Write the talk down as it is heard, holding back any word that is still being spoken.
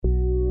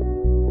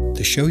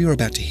The show you're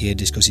about to hear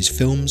discusses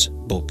films,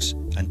 books,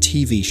 and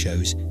TV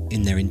shows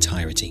in their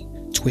entirety,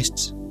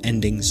 twists,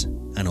 endings,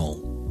 and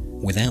all,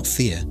 without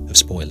fear of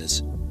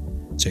spoilers.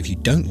 So if you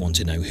don't want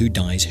to know who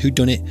dies, who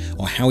done it,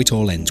 or how it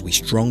all ends, we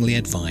strongly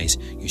advise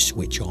you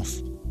switch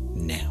off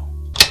now.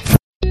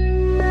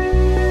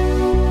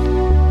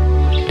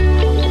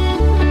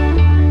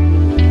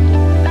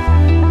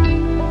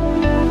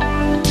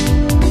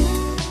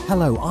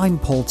 Hello, I'm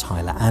Paul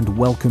Tyler and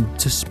welcome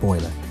to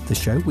Spoiler, the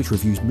show which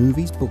reviews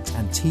movies, books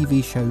and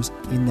TV shows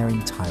in their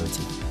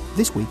entirety.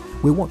 This week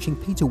we're watching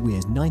Peter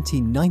Weir's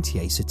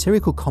 1998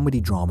 satirical comedy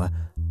drama,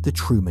 The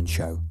Truman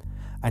Show.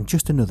 And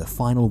just another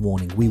final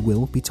warning, we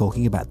will be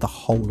talking about the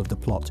whole of the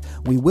plot.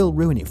 We will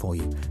ruin it for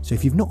you, so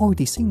if you've not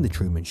already seen The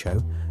Truman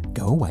Show,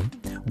 go away,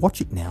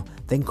 watch it now,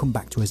 then come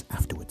back to us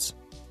afterwards.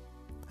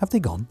 Have they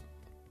gone?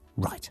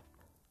 Right.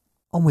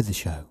 On with the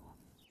show.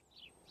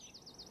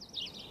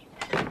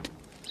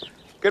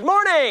 Good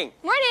morning!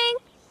 Morning!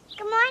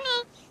 Good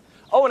morning.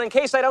 Oh, and in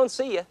case I don't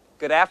see you,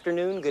 good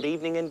afternoon, good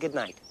evening, and good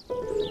night.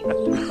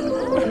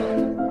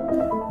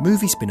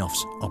 Movie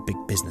spin-offs are big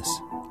business.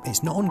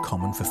 It's not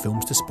uncommon for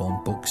films to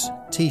spawn books,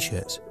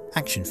 t-shirts,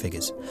 action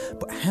figures,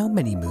 but how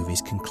many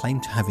movies can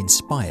claim to have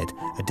inspired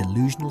a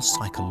delusional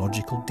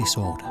psychological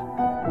disorder?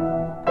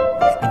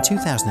 In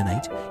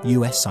 2008,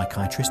 US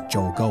psychiatrist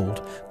Joel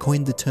Gold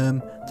coined the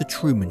term the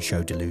Truman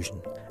Show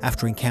Delusion,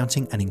 after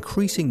encountering an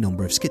increasing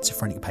number of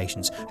schizophrenic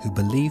patients who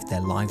believed their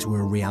lives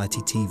were a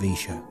reality TV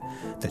show,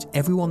 that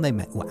everyone they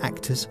met were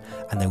actors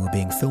and they were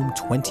being filmed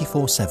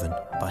 24/7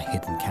 by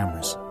hidden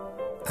cameras.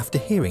 After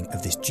hearing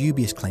of this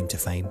dubious claim to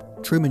fame,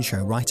 Truman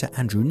Show writer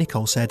Andrew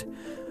Niccol said,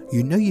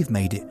 "You know you've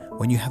made it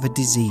when you have a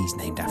disease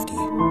named after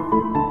you."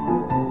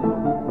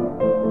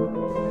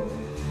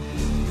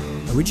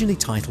 Originally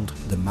titled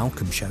The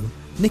Malcolm Show,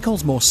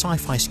 Niccol's more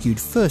sci-fi skewed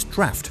first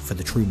draft for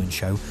The Truman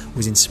Show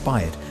was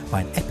inspired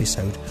by an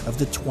episode of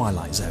The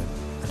Twilight Zone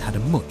and had a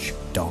much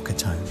darker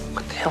tone.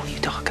 What the hell are you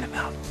talking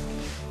about?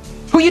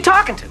 Who are you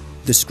talking to?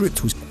 The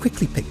script was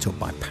quickly picked up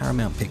by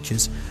Paramount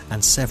Pictures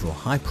and several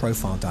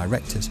high-profile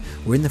directors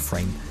were in the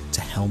frame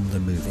to helm the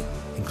movie,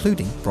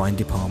 including Brian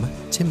De Palma,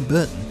 Tim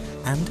Burton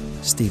and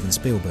Steven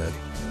Spielberg,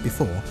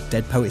 before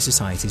Dead Poets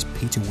Society's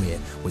Peter Weir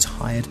was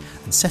hired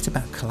and set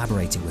about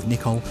collaborating with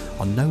Niccol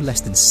on no less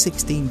than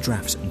 16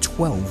 drafts and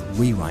 12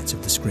 rewrites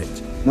of the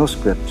script. No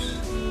scripts,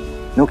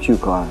 no cue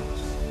cards.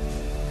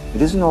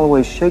 It isn't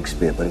always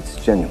Shakespeare, but it's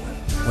genuine.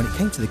 When it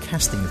came to the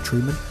casting of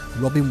Truman,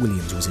 Robin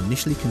Williams was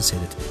initially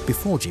considered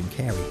before Jim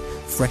Carrey,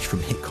 fresh from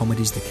hit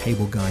comedies The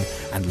Cable Guy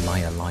and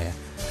Liar Liar,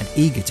 and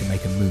eager to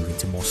make a move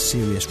into more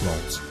serious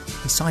roles.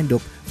 He signed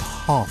up for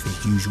half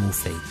his usual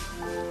fee.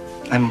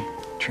 I'm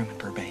Truman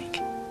Burbank.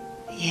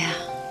 Yeah,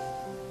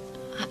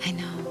 I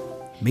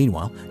know.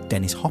 Meanwhile,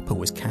 Dennis Hopper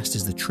was cast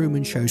as the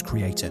Truman Show's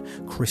creator,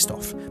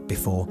 Christoph,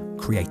 before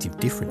creative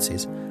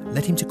differences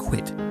led him to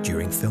quit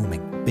during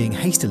filming, being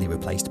hastily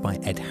replaced by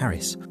Ed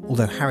Harris,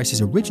 although Harris's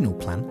original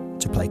plan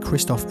to play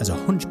Christoph as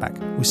a hunchback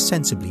was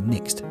sensibly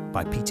nixed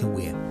by Peter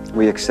Weir.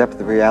 We accept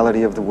the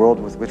reality of the world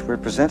with which we're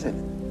presented.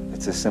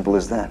 It's as simple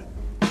as that.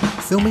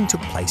 Filming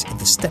took place in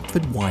the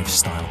Stepford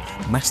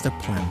Wives-style,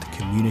 master-planned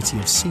community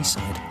of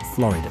Seaside,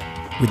 Florida,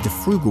 with the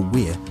frugal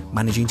Weir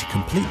managing to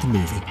complete the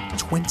movie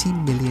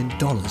 $20 million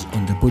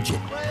under budget.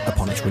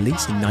 Upon its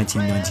release in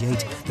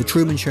 1998, The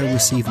Truman Show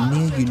received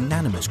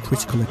near-unanimous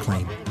critical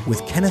acclaim,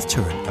 with Kenneth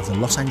Turan of the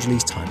Los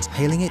Angeles Times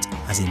hailing it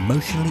as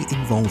emotionally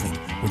involving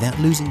without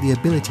losing the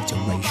ability to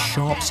raise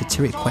sharp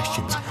satiric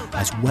questions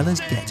as well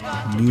as get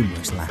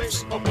numerous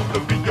laughs.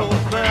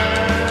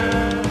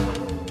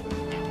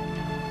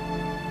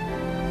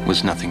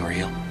 Was nothing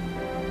real?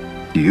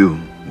 You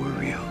were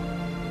real.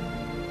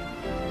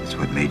 That's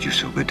what made you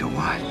so good to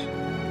watch.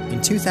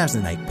 In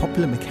 2008,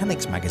 Popular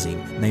Mechanics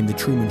magazine named The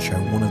Truman Show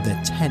one of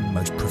their 10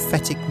 most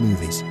prophetic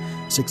movies,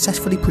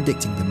 successfully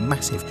predicting the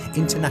massive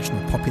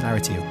international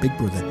popularity of Big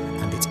Brother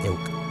and its ilk.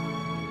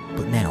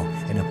 But now,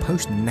 in a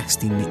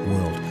post-Nasty Nick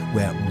world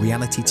where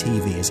reality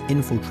TV has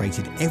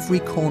infiltrated every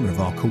corner of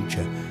our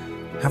culture,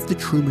 have The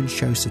Truman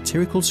Show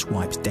satirical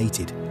swipes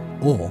dated,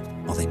 or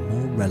are they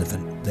more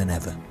relevant than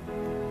ever?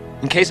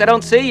 In case I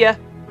don't see you,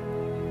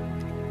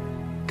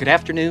 good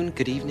afternoon,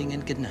 good evening,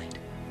 and good night.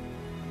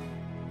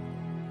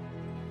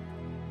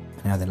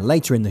 Now then,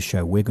 later in the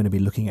show, we're going to be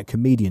looking at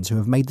comedians who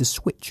have made the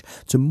switch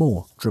to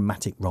more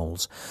dramatic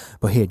roles.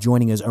 But here,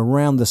 joining us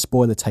around the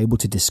spoiler table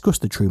to discuss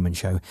The Truman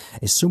Show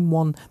is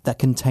someone that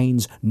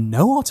contains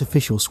no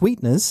artificial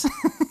sweeteners.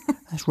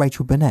 That's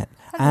Rachael Burnett.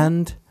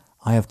 And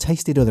I have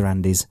tasted other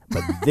Andys,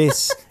 but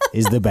this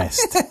is the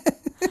best.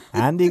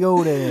 Andy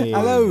Goldie.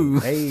 Hello.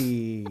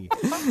 Hey.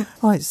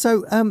 All right,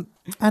 so,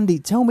 Andy,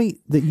 tell me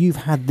that you've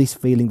had this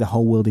feeling the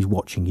whole world is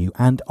watching you,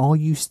 and are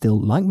you still,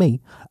 like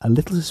me, a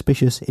little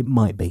suspicious it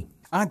might be?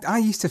 I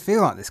used to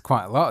feel like this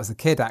quite a lot as a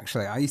kid,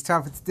 actually. I used to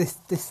have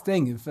this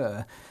thing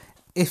of,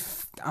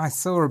 if I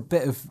saw a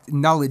bit of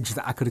knowledge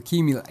that I could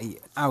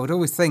accumulate, I would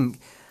always think,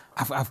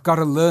 I've got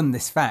to learn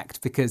this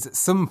fact because at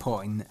some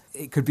point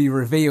it could be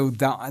revealed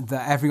that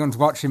everyone's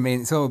watching me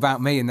and it's all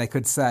about me, and they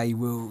could say,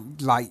 well,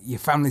 like, your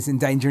family's in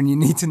danger and you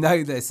need to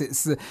know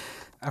this.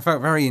 I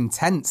felt very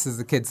intense as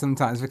a kid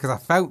sometimes because I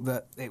felt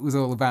that it was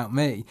all about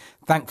me.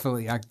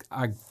 Thankfully, I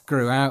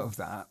grew out of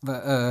that.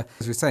 But as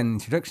we were saying in the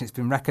introduction, it's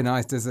been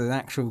recognised as an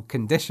actual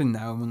condition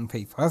now among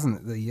people,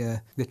 hasn't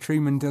it? The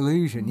Truman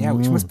Delusion,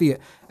 which must be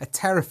a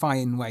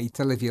terrifying way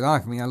to live your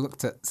life. I mean, I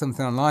looked at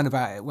something online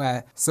about it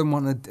where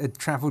someone had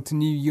travelled to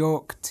New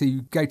York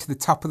to go to the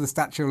top of the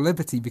Statue of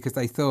Liberty because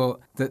they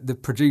thought that the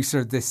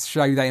producer of this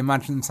show they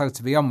imagined themselves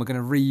to be on were going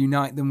to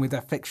reunite them with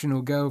their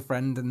fictional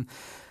girlfriend. And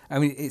I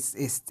mean,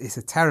 it's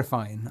a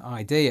terrifying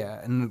idea,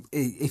 and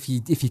if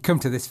you come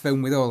to this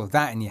film with all of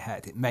that in your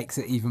head, it makes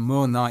it even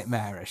more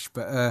nightmarish.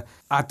 But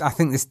I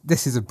think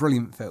this is a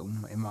brilliant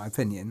film, in my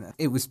opinion.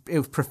 It was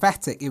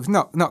prophetic. It was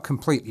not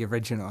completely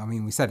original. I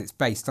mean, we said it's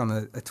based on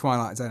a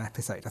Twilight Zone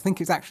episode. I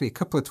think it's actually a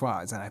couple of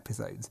Twilight Zone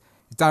episodes.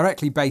 It's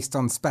directly based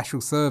on Special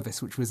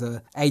Service, which was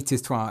a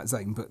 80s Twilight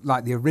Zone, but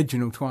like the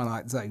original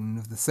Twilight Zone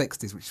of the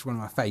 60s, which is one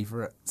of my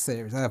favourite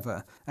series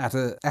ever. It had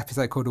an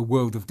episode called A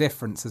World of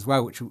Difference as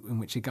well, in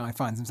which a guy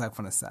finds himself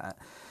on a set.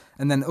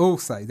 And then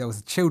also there was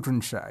a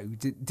children's show.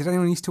 Did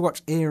anyone used to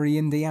watch Erie,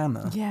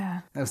 Indiana?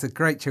 Yeah. There was a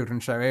great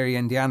children's show, Erie,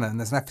 Indiana, and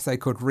there's an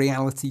episode called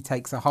Reality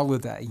Takes a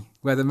Holiday,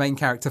 where the main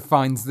character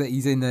finds that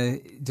he's in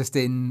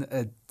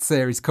a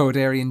series called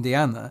Erie,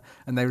 Indiana,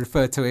 and they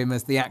refer to him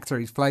as the actor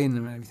who's playing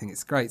them and everything.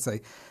 It's great. So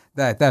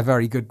they're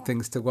very good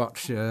things to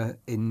watch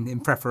in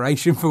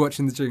preparation for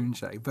watching the Truman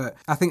Show. But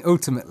I think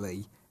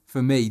ultimately,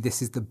 for me,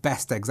 this is the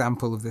best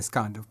example of this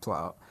kind of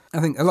plot. I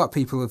think a lot of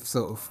people have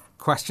sort of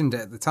questioned it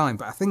at the time,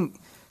 but I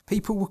think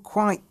people were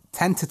quite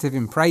tentative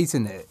in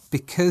praising it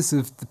because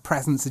of the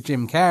presence of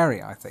Jim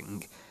Carrey, I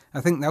think.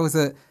 I think there was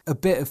a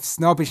bit of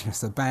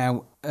snobbishness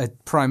about a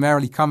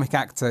primarily comic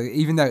actor,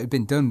 even though it had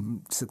been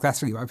done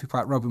successfully by people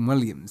like Robin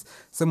Williams,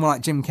 someone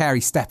like Jim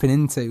Carrey stepping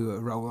into a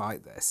role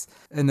like this.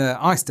 And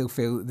I still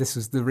feel that this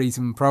was the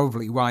reason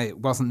probably why it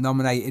wasn't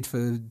nominated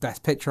for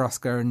Best Picture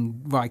Oscar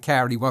and why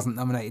Carrey wasn't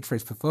nominated for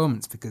his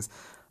performance, because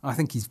I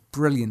think he's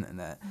brilliant in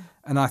it.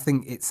 And I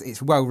think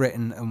it's well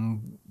written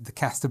and the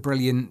cast are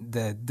brilliant,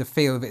 the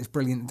feel of it is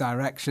brilliant, the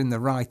direction, the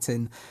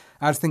writing.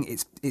 I just think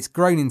it's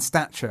grown in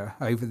stature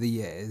over the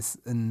years,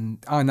 and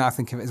I now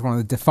think of it as one of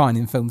the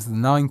defining films of the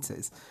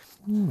 90s.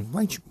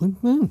 Rachel,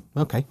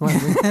 okay,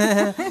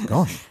 right.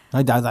 Gosh,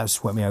 I doubt that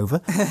swept me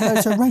over.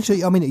 So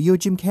Rachel, I mean, are you a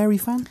Jim Carrey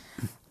fan?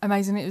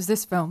 Amazingly, it was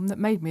this film that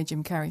made me a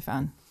Jim Carrey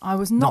fan. I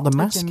was not The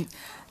Mask?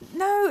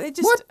 No, it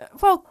just...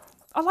 What? Well,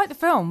 I like the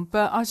film,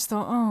 but I just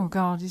thought, oh,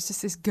 God, he's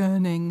just this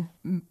gurning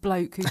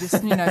bloke who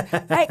just,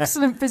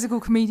 excellent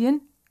physical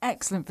comedian.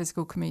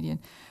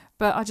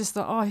 But I just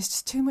thought, oh, he's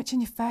just too much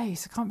in your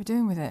face. I can't be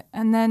doing with it.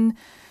 And then,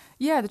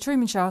 the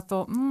Truman Show, I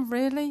thought,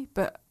 really?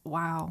 But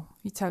wow,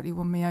 he totally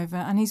won me over.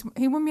 And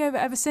he won me over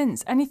ever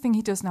since. Anything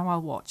he does now,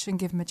 I'll watch and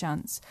give him a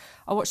chance.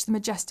 I watched The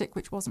Majestic,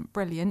 which wasn't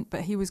brilliant,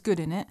 but he was good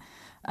in it.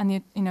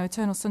 And,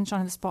 Eternal Sunshine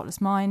of the Spotless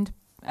Mind,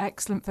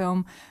 excellent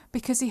film,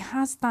 because he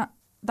has that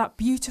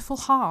beautiful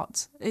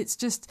heart. It's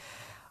just,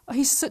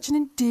 he's such an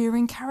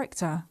endearing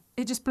character.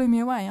 It just blew me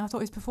away. I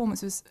thought his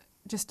performance was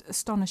just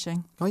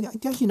astonishing.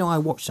 As you know, I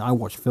watch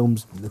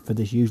films for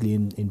this usually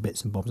in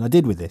bits and bobs. I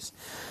did with this,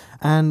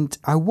 and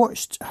I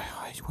watched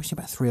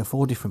about 3 or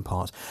 4 different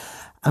parts.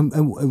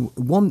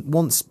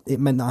 Once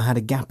it meant that I had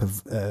a gap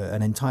of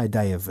an entire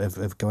day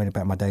of going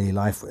about my daily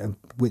life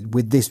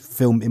with this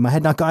film in my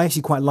head. And I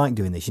actually quite like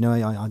doing this.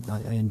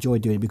 I enjoy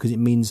doing it because it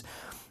means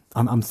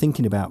I'm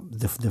thinking about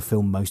the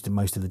film most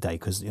of the day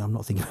because I'm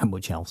not thinking about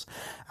much else.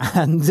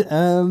 And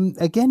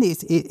again,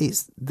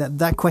 it's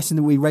that question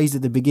that we raised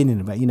at the beginning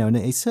about, and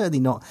it's certainly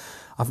not.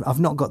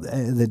 I've not got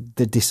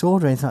the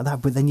disorder or anything like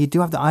that, but then you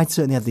do have that. I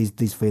certainly had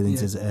these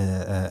feelings as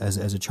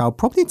a child,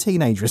 probably a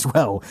teenager as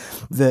well.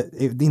 That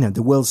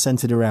the world's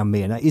centered around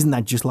me, and isn't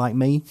that just like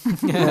me?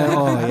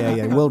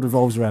 The world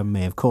revolves around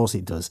me. Of course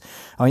it does.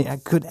 I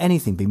mean, could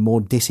anything be more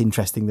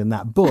disinteresting than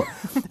that? But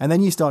and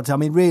then you start to. I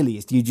mean,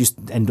 really, you just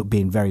end up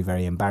being very,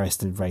 very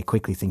embarrassed and very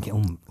quickly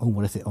thinking, oh,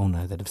 what if oh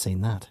no, they'd have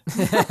seen that.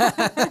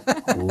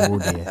 Oh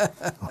dear.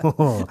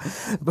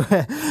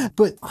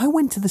 But I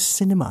went to the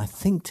cinema, I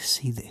think, to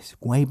see this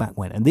way back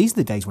when, and these are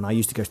the days when I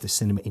used to go to the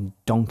cinema in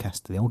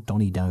Doncaster, the old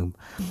Donny Dome.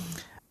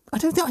 I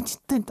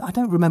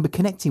don't remember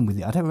connecting with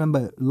it. I don't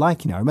remember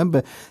liking it. I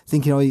remember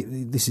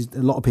thinking, this is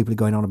a lot of people are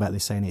going on about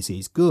this, saying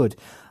it's good.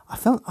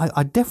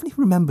 I definitely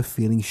remember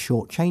feeling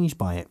shortchanged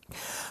by it.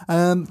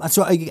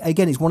 So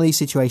again, it's one of these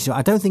situations.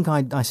 I don't think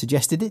I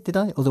suggested it, did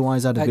I?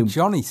 Otherwise, I'd have been.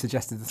 Johnny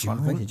suggested this one.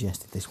 Johnny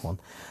suggested this one.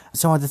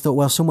 So I just thought,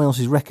 well, someone else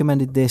has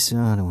recommended this, and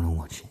I don't want to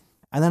watch it.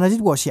 And then I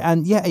did watch it,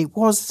 and it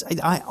was.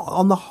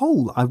 On the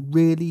whole, I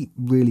really,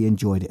 really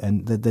enjoyed it.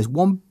 And there's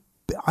one.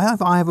 I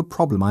have a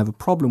problem. I have a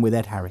problem with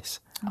Ed Harris.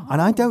 Oh.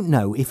 And I don't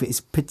know if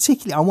it's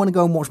particularly... I want to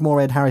go and watch more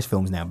Ed Harris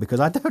films now, because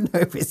I don't know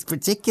if it's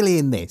particularly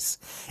in this,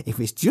 if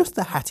it's just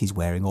the hat he's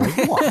wearing or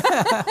what.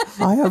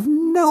 I have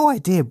no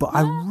idea, but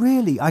I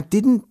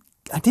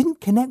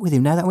didn't connect with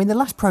him. Now, I mean, the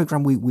last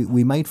programme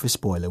we made for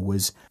Spoiler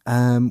was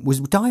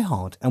Die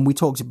Hard, and we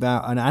talked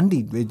about, and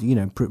Andy,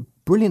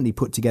 brilliantly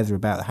put together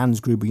about Hans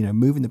Gruber,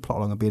 moving the plot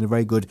along and being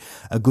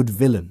a good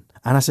villain.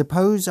 And I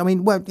suppose, I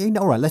mean, well,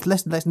 all right,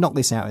 let's knock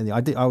this out.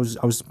 I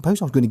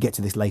suppose I was going to get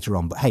to this later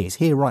on, but hey, it's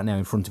here right now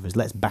in front of us.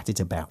 Let's bat it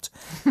about.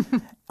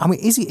 I mean,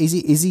 is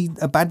he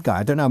a bad guy?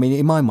 I don't know. I mean,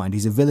 in my mind,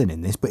 he's a villain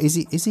in this, but is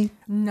he?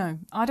 No,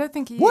 I don't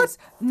think he What? is.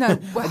 No,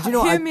 well, Do you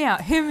know hear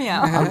me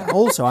out.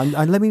 Also,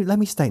 let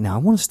me state now, I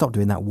want to stop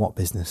doing that what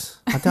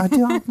business. I've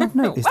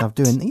noticed I'm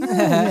doing.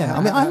 Yeah.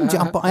 I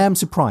mean, I am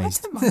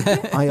surprised.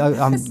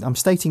 I'm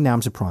stating now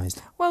I'm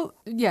surprised. Well,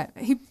 yeah,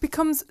 he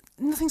becomes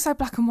nothing so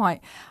black and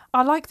white.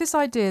 I like this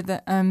idea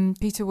that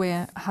Peter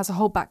Weir has a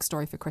whole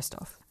backstory for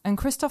Christoph. And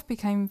Christoph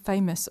became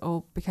famous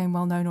or became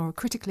well known or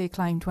critically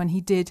acclaimed when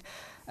he did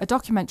a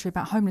documentary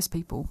about homeless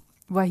people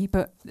where he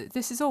put,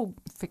 this is all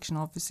fiction,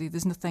 obviously,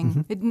 there's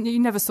nothing, you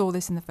never saw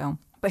this in the film,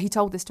 but he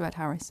told this to Ed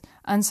Harris.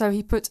 And so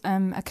he put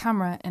a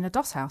camera in a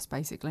doss house,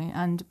 basically,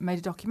 and made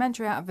a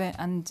documentary out of it,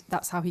 and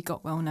that's how he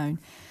got well known.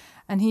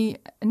 And he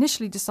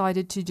initially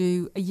decided to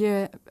do a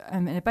year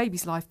in a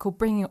baby's life called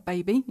Bringing Up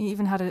Baby. He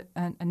even had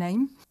a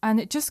name. And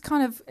it just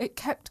it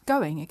kept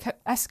going. It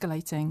kept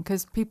escalating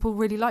because people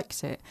really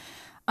liked it.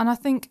 And I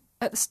think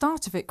at the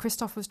start of it,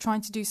 Christoph was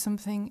trying to do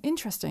something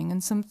interesting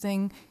and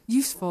something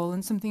useful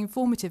and something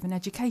informative and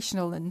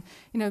educational. And,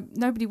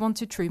 nobody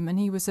wanted Truman.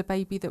 He was a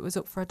baby that was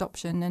up for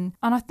adoption. And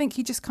I think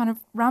he just kind of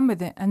ran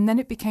with it. And then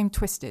it became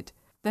twisted.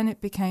 Then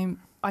it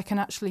became, I can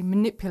actually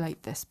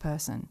manipulate this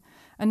person.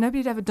 And nobody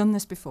had ever done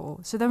this before.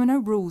 So there were no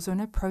rules, there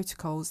were no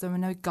protocols, there were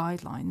no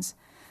guidelines.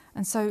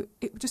 And so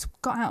it just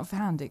got out of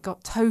hand. It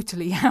got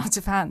totally out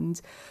of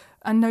hand.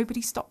 And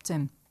nobody stopped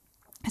him.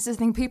 It's the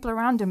thing, people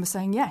around him were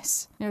saying,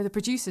 yes. The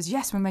producers,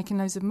 yes, we're making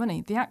loads of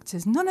money. The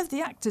actors, none of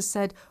the actors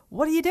said,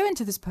 what are you doing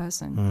to this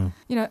person?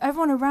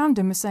 Everyone around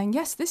him was saying,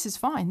 yes, this is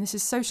fine. This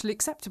is socially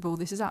acceptable.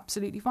 This is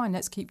absolutely fine.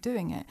 Let's keep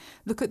doing it.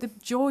 Look at the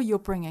joy you're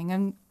bringing.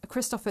 And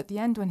Christoph at the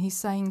end, when he's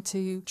saying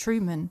to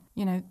Truman,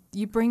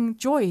 you bring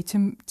joy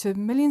to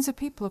millions of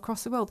people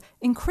across the world.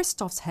 In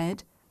Christoph's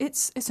head,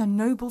 it's a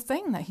noble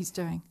thing that he's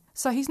doing.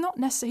 So he's not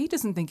necessarily, he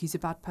doesn't think he's a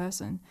bad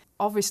person.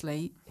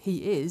 Obviously,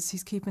 he is.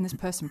 He's keeping this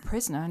person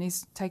prisoner and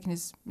he's taking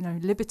his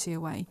liberty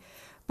away.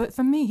 But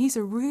for me, he's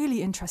a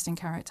really interesting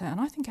character. And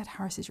I think Ed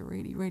Harris is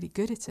really, really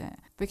good at it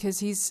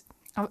because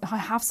I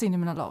have seen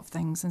him in a lot of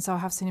things. And so I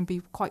have seen him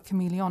be quite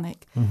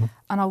chameleonic. And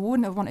I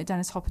wouldn't have wanted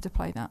Dennis Hopper to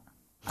play that.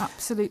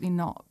 Absolutely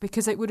not,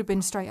 because it would have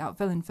been straight out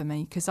villain for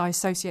me because I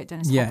associate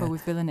Dennis Hopper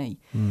with villainy.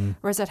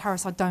 Whereas Ed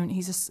Harris, I don't.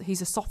 He's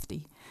a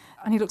softie.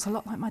 And he looks a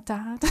lot like my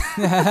dad.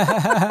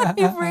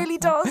 He really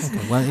does.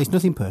 Okay, well, it's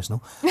nothing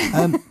personal.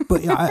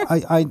 But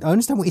I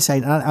understand what you're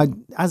saying. And I,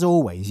 as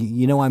always,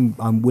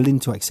 I'm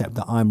willing to accept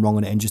that I'm wrong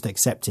on it and just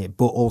accept it,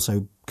 but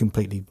also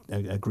completely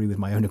agree with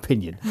my own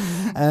opinion.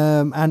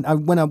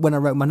 And when I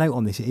wrote my note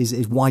on this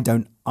is why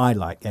don't I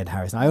like Ed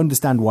Harris? And I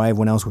understand why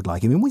everyone else would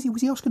like him. I mean,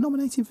 was he Oscar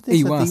nominated for this?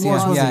 He was.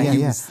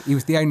 He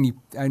was the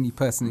only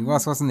person who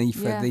was, wasn't he,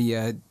 for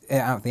the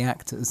out of the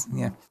actors?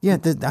 Yeah. Yeah,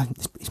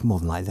 it's more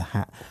than like the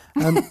hat.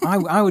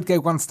 I would go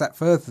one step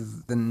further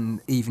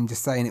than even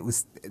just saying it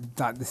was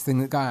like this thing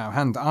that got out of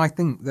hand. I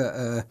think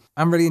that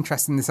I'm really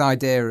interested in this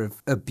idea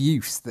of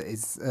abuse that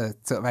is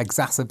sort of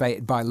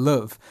exacerbated by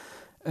love.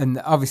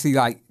 And obviously,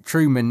 like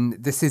Truman,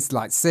 this is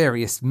like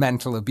serious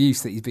mental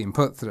abuse that he's being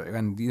put through.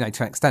 And, to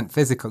an extent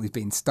physical, he's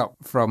being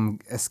stopped from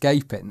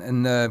escaping.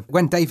 And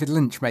when David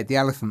Lynch made The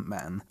Elephant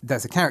Man,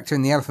 there's a character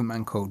in The Elephant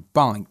Man called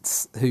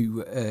Bites,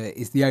 who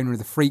is the owner of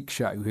the freak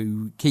show,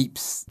 who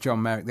keeps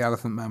John Merrick, the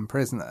Elephant Man,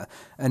 prisoner.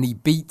 And he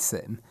beats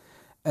him.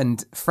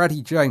 And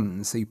Freddie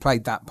Jones, who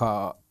played that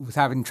part, was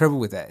having trouble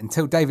with it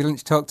until David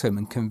Lynch talked to him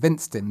and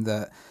convinced him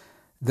that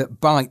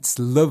Bites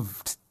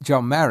loved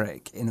John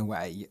Merrick in a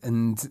way,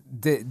 and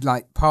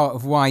part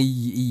of why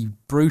he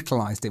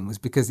brutalised him was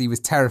because he was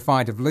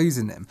terrified of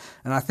losing him.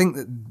 And I think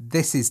that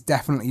this is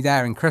definitely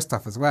there in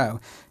Christoph as well.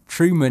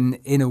 Truman,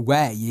 in a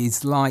way,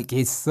 is like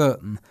his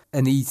son,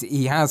 and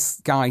he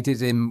has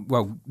guided him,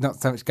 well, not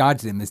so much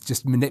guided him, as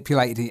just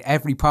manipulated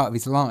every part of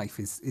his life,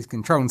 his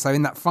control. And so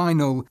in that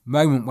final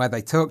moment where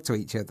they talk to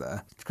each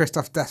other,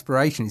 Christoph's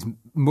desperation is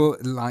more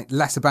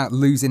less about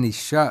losing his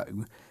show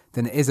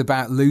than it is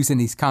about losing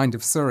his kind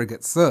of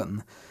surrogate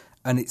son.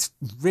 And it's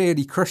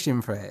really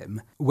crushing for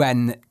him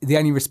when the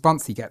only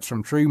response he gets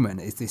from Truman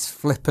is this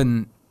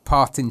flippant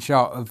parting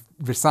shot of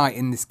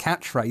reciting this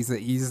catchphrase that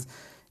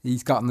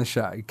he's got on the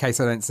show. In case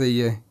I don't see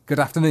you, good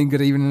afternoon,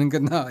 good evening, and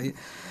good night.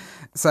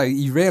 So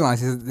he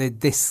realises that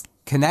this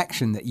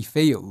connection that he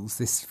feels,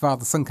 this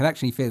father-son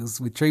connection he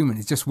feels with Truman,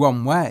 is just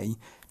one way,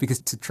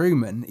 because to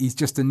Truman, he's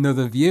just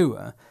another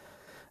viewer.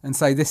 And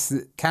so this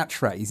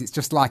catchphrase, it's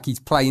just like he's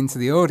playing to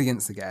the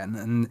audience again,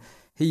 and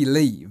he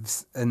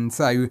leaves. And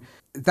so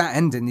that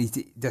ending,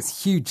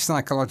 there's huge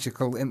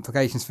psychological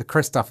implications for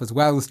Christoph as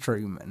well as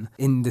Truman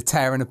in the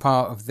tearing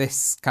apart of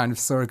this kind of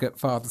surrogate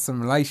father-son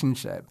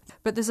relationship.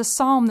 But there's a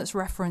psalm that's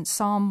referenced,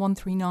 Psalm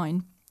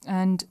 139,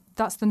 and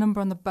that's the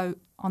number on the boat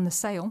on the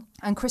sail.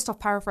 And Christoph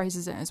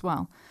paraphrases it as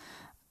well.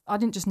 I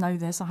didn't just know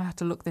this, I had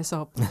to look this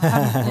up. I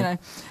hadn't, you know.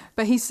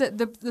 But he said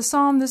the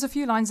psalm, there's a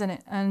few lines in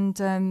it, and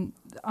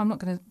I'm not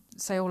going to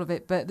say all of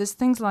it, but there's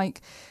things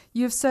like,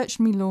 you have searched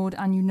me, Lord,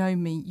 and you know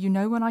me. You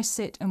know when I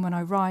sit and when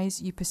I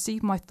rise. You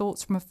perceive my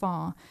thoughts from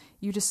afar.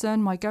 You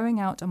discern my going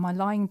out and my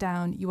lying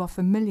down. You are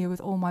familiar with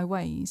all my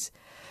ways.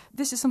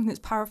 This is something that's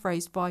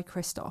paraphrased by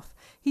Christoph.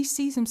 He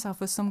sees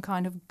himself as some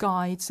kind of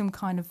guide, some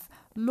kind of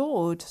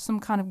Lord, some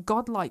kind of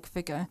godlike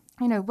figure.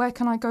 You know, where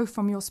can I go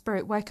from your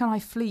spirit? Where can I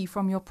flee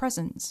from your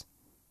presence?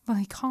 Well,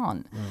 he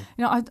can't.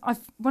 You know,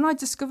 when I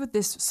discovered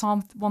this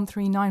Psalm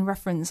 139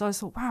 reference, I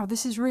thought, wow,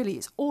 this is really,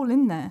 it's all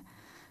in there.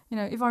 You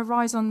know, if I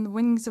rise on the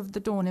wings of the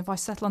dawn, if I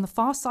settle on the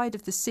far side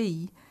of the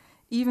sea,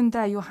 even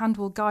there your hand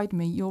will guide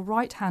me, your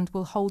right hand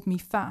will hold me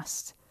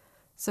fast.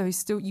 So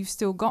you've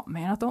still got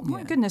me. And I thought,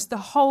 my goodness, the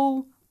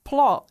whole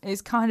plot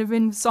is kind of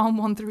in Psalm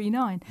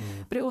 139.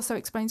 But it also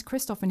explains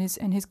Christoph and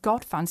his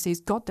God fancy, his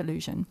God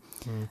delusion.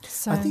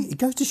 So I think it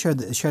goes to show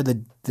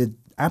the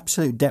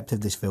absolute depth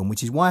of this film,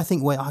 which is why I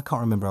think, I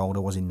can't remember how old I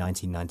was in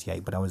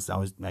 1998, but I was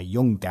a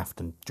young daft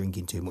and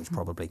drinking too much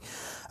probably,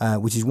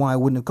 which is why I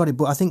wouldn't have got it.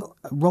 But I think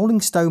Rolling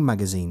Stone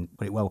magazine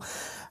put it well,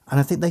 and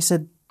I think they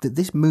said that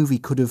this movie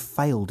could have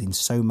failed in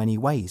so many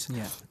ways.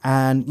 Yeah.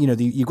 And you know,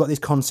 you've got this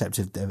concept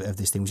of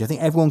this thing, which I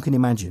think everyone can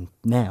imagine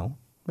now.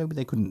 Maybe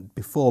they couldn't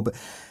before, but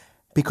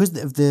because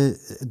of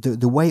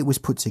the way it was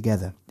put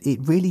together, it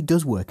really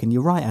does work. And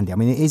you're right, Andy. I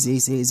mean, it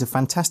is a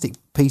fantastic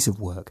piece of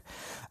work,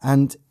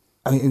 and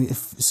I mean,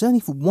 certainly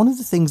for one of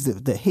the things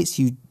that hits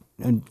you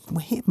and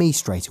hit me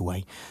straight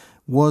away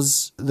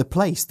was the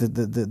place,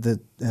 the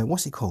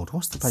what's it called?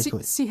 What's the place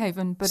called? Sea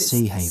Haven, but it's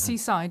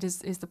Seaside is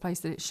the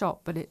place that it's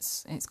shot, but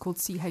it's called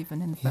Sea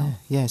Haven in the film.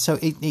 Yeah. So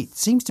it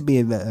seems to be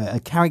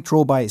a character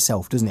all by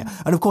itself, doesn't it?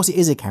 And of course, it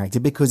is a character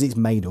because it's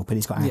made up and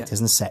it's got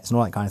actors and sets and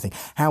all that kind of thing.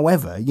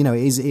 However, you know,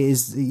 it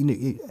is you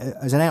know,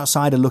 as an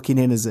outsider looking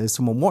in, as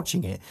someone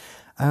watching it,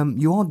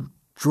 you are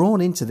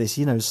drawn into this,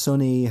 you know,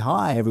 sunny,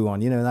 hi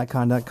everyone, you know, that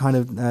kind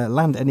of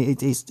land, and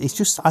it's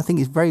just, I think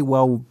it's very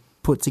well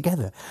put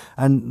together,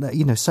 and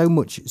you know, so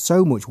much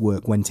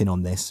work went in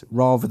on this,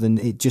 rather than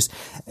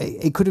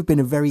it could have been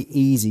a very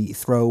easy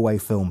throwaway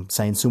film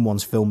saying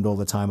someone's filmed all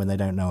the time and they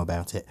don't know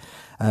about it,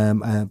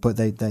 but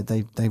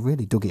they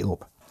really dug it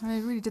up. They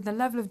really did. The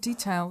level of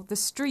detail. The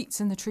streets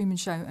in the Truman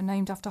Show are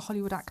named after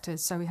Hollywood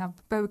actors. So we have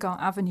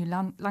Bogart Avenue,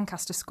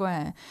 Lancaster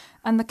Square.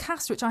 And the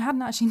cast, which I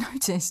hadn't actually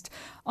noticed,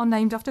 are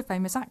named after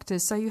famous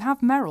actors. So you have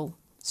Meryl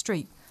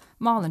Streep,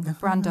 Marlon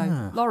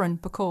Brando, Lauren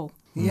Bacall.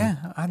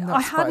 Yeah,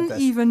 I hadn't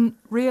even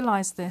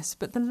realised this,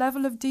 but the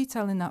level of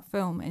detail in that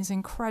film is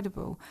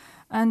incredible.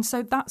 And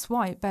so that's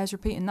why it bears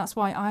repeating. That's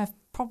why I have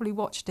probably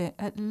watched it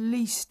at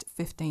least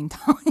 15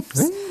 times.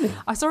 Really?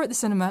 I saw it at the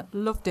cinema,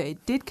 loved it.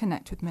 It did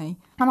connect with me.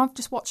 And I've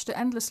just watched it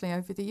endlessly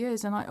over the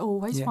years, and I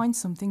always find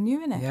something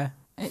new in it. Yeah.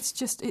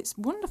 It's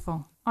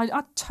wonderful.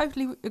 I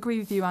totally agree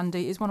with you,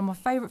 Andy. It's one of my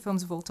favourite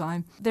films of all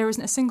time. There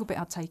isn't a single bit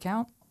I'd take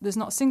out. There's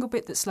not a single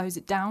bit that slows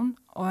it down.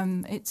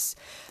 Its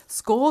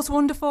score's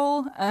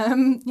wonderful.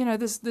 You know,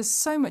 there's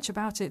so much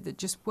about it that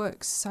just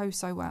works so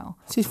well.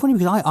 See, it's funny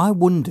because I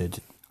wondered.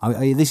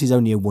 This is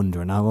only a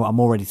wonder, and I'm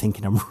already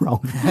thinking I'm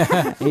wrong.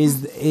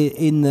 Is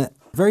in the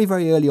very,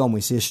 very early on, we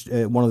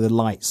see one of the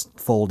lights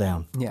fall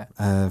down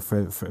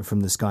from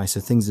the sky. So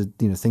things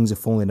are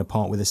falling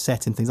apart with a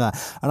set and things like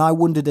that. And I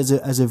wondered,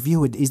 as a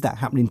viewer, is that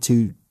happening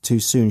too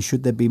soon?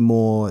 Should there be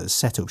more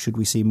setup? Should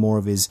we see more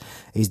of his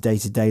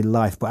day-to-day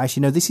life? But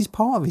actually, no, this is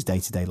part of his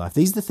day-to-day life.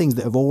 These are the things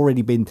that have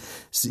already been...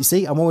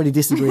 See, I'm already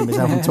disagreeing with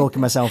myself and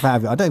talking myself out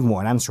of it. I don't even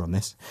want an answer on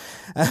this.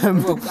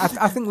 Well,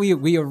 I think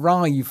we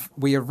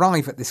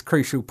arrive at this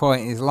crucial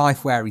point in his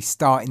life where he's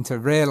starting to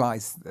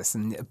realise this,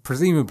 and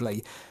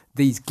presumably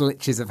these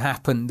glitches have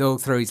happened all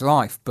through his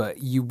life, but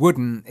you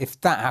wouldn't,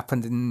 if that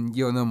happened in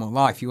your normal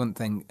life, you wouldn't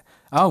think,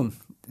 oh,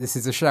 this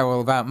is a show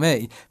all about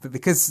me. But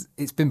because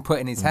it's been put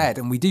in his head,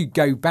 and we do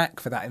go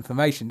back for that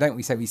information, don't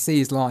we? So we see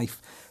his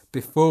life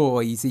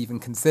before he's even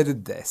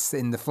considered this,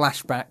 in the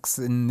flashbacks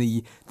in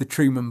the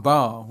Truman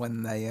bar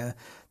when they're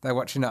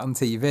watching it on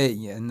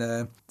TV,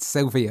 and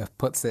Sylvia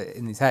puts it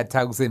in his head,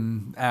 tells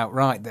him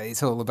outright that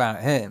it's all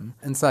about him.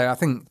 And so I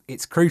think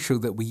it's crucial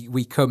that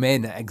we come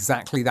in at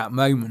exactly that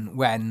moment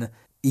when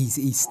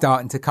he's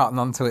starting to cotton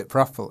onto it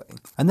properly.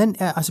 And then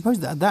I suppose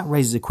that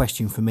raises a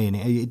question for me, and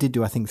it did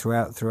do, I think,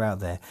 throughout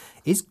there.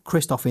 Is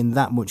Christoph in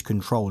that much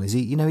control? Is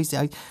he, you know,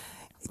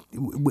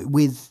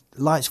 with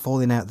lights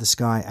falling out of the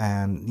sky,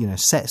 and you know,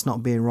 sets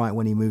not being right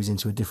when he moves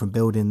into a different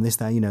building, this,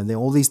 that, you know,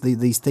 all these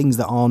things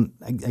that aren't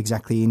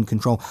exactly in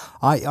control.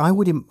 I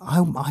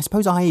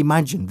suppose I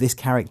imagined this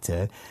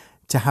character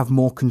to have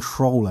more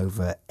control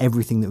over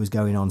everything that was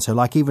going on. So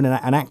like even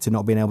an actor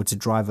not being able to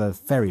drive a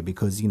ferry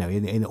because, you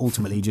know,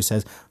 ultimately he just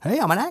says, hey,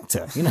 I'm an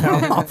actor, you know,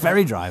 I'm not a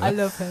ferry driver. I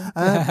love him.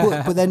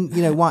 But then,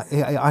 you know, what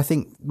I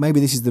think maybe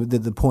this is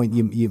the point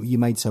you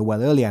made so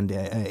well earlier, Andy,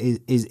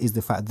 is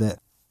the fact that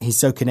he's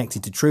so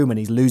connected to Truman,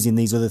 he's losing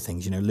these other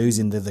things, you know,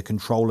 losing the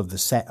control of the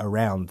set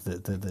around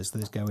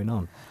that's going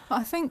on.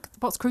 I think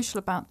what's crucial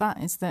about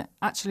that is that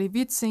actually if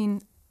you'd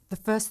seen the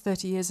first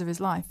 30 years of his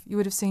life, you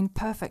would have seen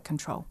perfect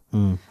control.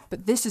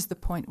 But this is the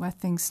point where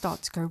things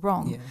start to go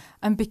wrong. Yeah.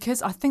 And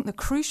because I think the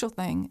crucial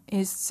thing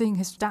is seeing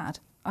his dad.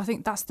 I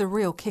think that's the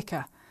real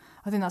kicker.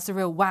 I think that's the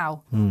real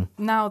wow.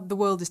 Now the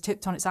world is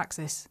tipped on its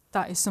axis.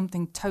 That is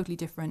something totally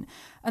different.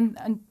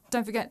 And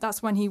don't forget,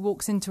 that's when he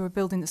walks into a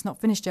building that's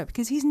not finished yet,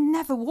 because he's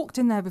never walked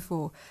in there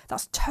before.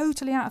 That's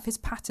totally out of his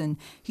pattern.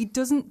 He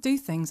doesn't do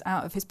things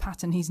out of his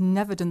pattern. He's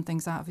never done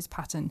things out of his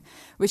pattern,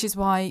 which is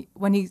why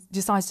when he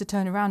decides to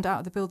turn around out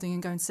of the building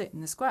and go and sit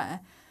in the square,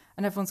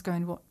 and everyone's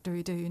going, what do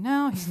we do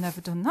now? He's never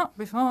done that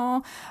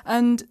before.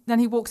 And then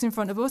he walks in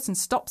front of us and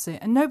stops it.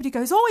 And nobody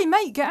goes, oi,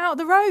 mate, get out of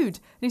the road.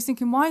 And he's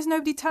thinking, why is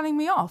nobody telling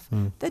me off?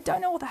 They don't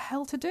know what the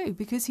hell to do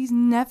because he's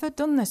never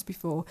done this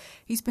before.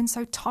 He's been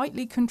so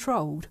tightly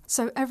controlled.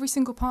 So every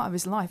single part of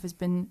his life has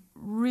been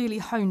really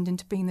honed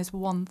into being this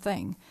one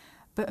thing.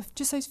 But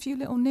just those few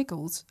little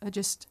niggles are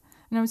just...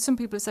 some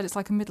people have said it's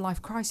like a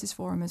midlife crisis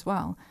for him as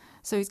well.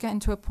 So he's getting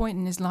to a point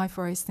in his life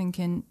where he's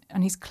thinking,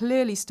 and he's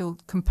clearly still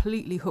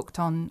completely hooked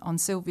on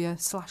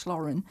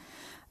Sylvia/Lauren.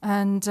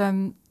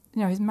 And,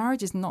 his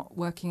marriage is not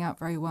working out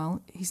very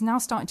well. He's now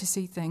starting to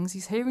see things.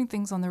 He's hearing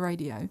things on the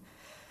radio.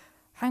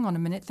 Hang on a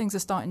minute, things are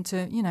starting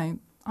to,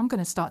 I'm going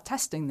to start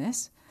testing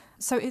this.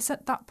 So it's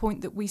at that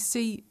point that we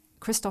see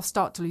Christoph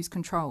start to lose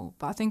control.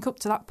 But I think up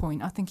to that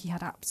point, I think he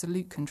had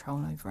absolute control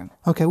over him.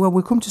 Okay, well,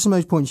 we'll come to some of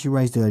those points you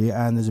raised earlier,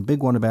 and there's a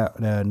big one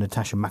about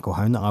Natascha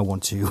McElhone that I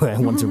want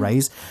to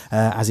raise,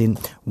 as in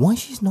why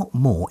she's not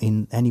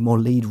in any more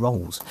lead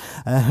roles.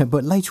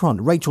 But later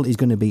on, Rachael is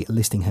going to be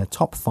listing her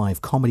top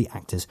 5 comedy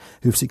actors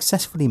who've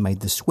successfully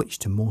made the switch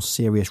to more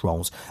serious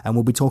roles, and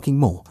we'll be talking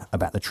more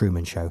about The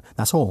Truman Show.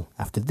 That's all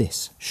after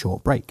this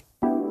short break.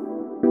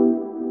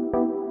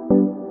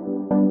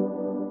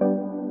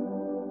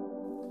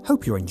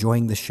 Hope you're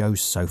enjoying the show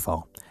so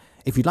far.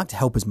 If you'd like to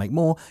help us make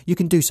more, you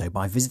can do so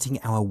by visiting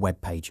our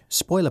webpage,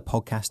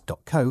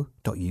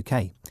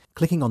 spoilerpodcast.co.uk,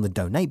 clicking on the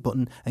donate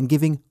button and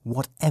giving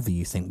whatever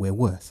you think we're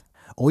worth.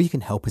 Or you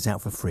can help us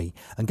out for free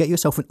and get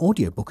yourself an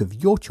audiobook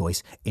of your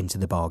choice into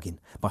the bargain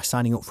by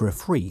signing up for a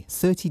free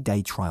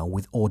 30-day trial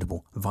with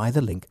Audible via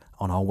the link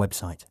on our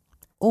website.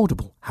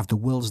 Audible have the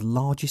world's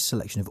largest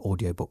selection of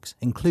audiobooks,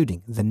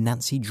 including the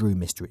Nancy Drew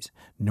Mysteries,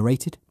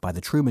 narrated by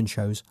The Truman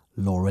Show's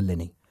Laura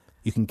Linney.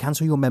 You can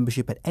cancel your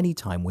membership at any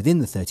time within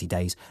the 30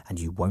 days and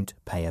you won't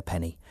pay a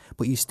penny,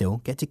 but you still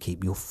get to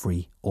keep your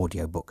free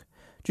audiobook.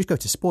 Just go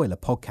to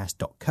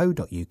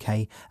spoilerpodcast.co.uk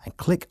and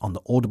click on the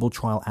Audible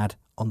trial ad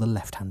on the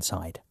left-hand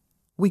side.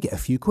 We get a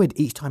few quid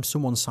each time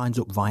someone signs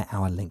up via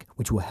our link,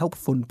 which will help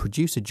fund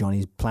producer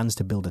Johnny's plans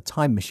to build a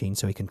time machine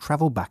so he can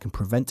travel back and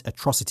prevent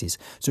atrocities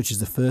such as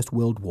the First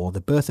World War, the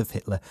birth of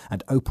Hitler,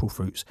 and April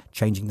Fruits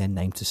changing their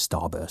name to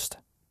Starburst.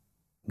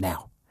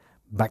 Now,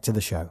 back to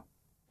the show.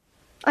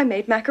 I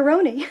made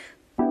macaroni.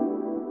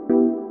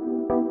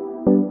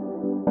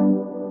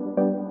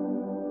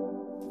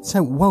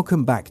 So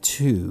welcome back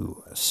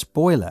to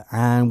Spoiler,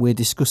 and we're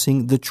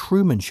discussing The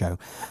Truman Show.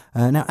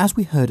 Now, as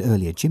we heard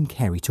earlier, Jim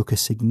Carrey took a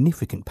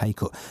significant pay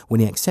cut when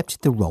he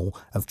accepted the role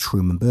of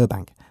Truman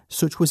Burbank.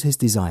 Such was his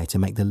desire to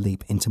make the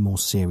leap into more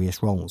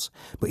serious roles.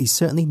 But he's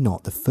certainly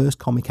not the first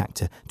comic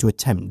actor to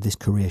attempt this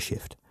career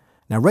shift.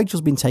 Now,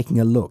 Rachel's been taking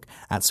a look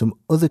at some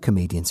other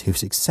comedians who've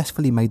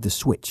successfully made the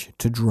switch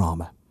to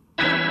drama.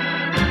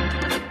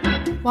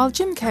 While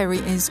Jim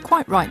Carrey is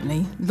quite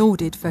rightly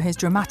lauded for his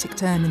dramatic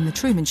turn in The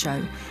Truman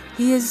Show,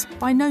 he is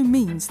by no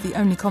means the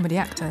only comedy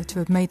actor to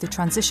have made the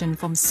transition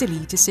from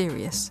silly to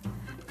serious.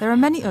 There are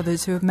many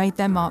others who have made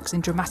their marks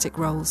in dramatic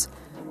roles,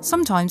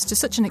 sometimes to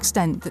such an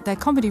extent that their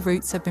comedy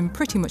roots have been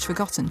pretty much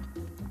forgotten.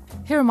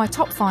 Here are my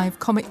top 5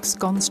 comics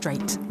gone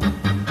straight.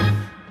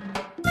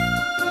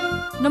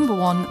 Number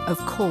 1, of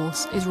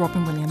course, is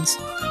Robin Williams.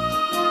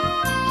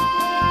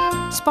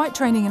 Despite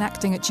training and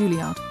acting at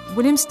Juilliard,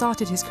 Williams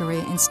started his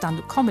career in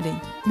stand-up comedy,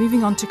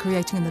 moving on to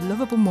creating the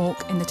lovable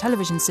Mork in the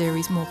television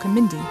series Mork and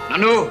Mindy.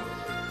 Nanu!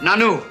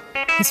 Nanu!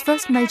 His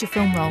first major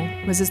film role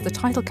was as the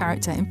title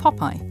character in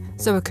Popeye,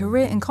 so a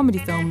career in comedy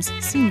films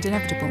seemed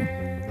inevitable.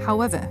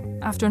 However,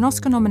 after an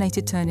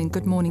Oscar-nominated turn in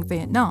Good Morning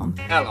Vietnam...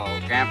 Hello,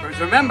 campers.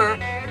 Remember,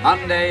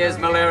 Monday is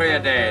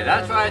Malaria Day.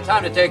 That's right,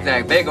 time to take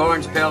that big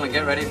orange pill and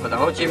get ready for the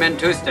Ho Chi Minh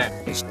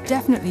two-step. Which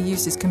definitely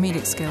used his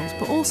comedic skills,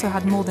 but also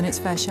had more than its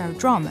fair share of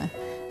drama.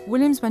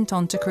 Williams went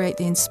on to create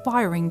the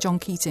inspiring John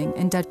Keating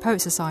in Dead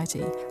Poets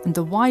Society and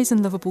the wise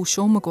and lovable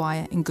Sean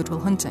Maguire in Good Will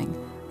Hunting.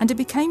 And it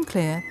became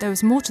clear there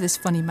was more to this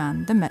funny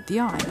man than met the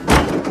eye.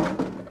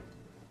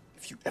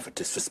 If you ever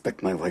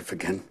disrespect my wife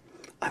again,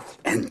 I will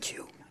end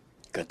you.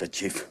 Got the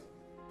chief?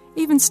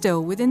 Even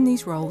still, within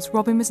these roles,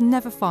 Robin was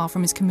never far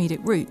from his comedic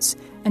roots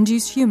and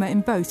used humour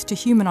in both to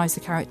humanise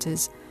the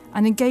characters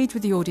and engage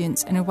with the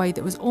audience in a way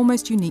that was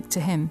almost unique to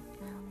him.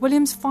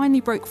 Williams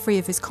finally broke free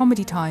of his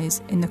comedy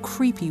ties in the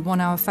creepy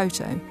 1-hour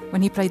photo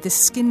when he played the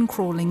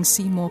skin-crawling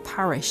Seymour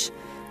Parish,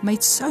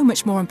 made so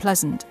much more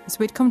unpleasant as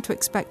we'd come to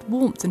expect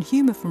warmth and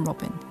humour from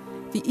Robin.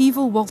 The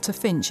evil Walter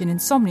Finch in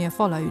Insomnia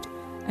followed,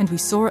 and we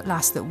saw at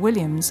last that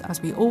Williams,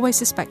 as we always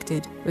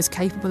suspected, was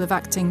capable of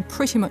acting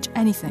pretty much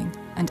anything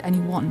and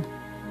anyone.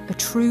 A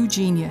true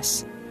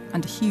genius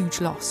and a huge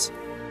loss.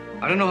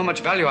 I don't know how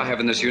much value I have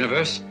in this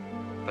universe,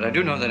 but I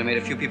do know that I made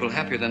a few people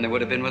happier than they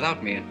would have been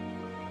without me. And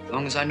as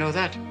long as I know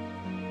that,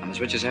 I'm as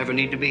rich as I ever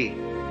need to be.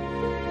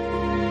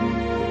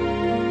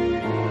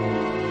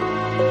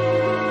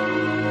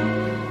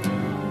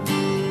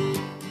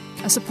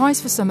 A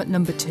surprise for some at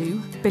number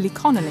 2, Billy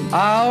Connolly.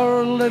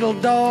 Our little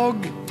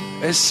dog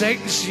is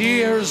 6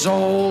 years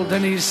old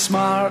and he's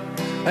smart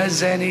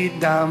as any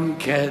damn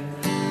kid.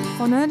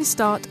 From an early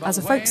start as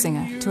a folk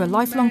singer to a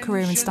lifelong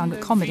career in stand-up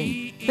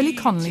comedy, Billy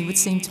Connolly would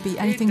seem to be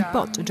anything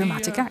but a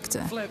dramatic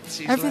actor.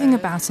 Everything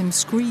about him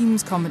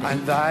screams comedy.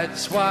 And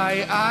that's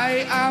why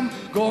I am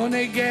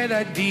gonna get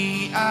a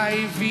DIVORCE.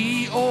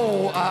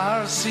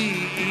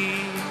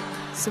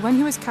 So when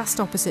he was cast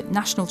opposite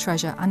national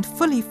treasure and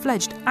fully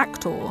fledged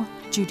actor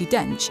Judi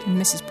Dench in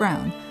Mrs.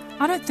 Brown,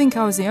 I don't think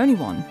I was the only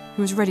one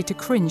who was ready to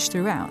cringe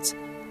throughout.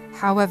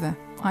 However,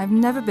 I've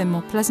never been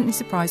more pleasantly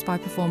surprised by a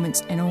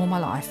performance in all my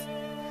life.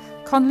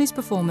 Connolly's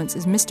performance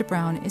as Mr.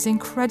 Brown is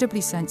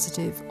incredibly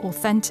sensitive,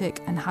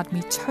 authentic, and had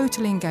me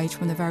totally engaged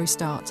from the very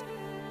start.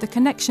 The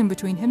connection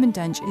between him and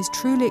Dench is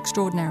truly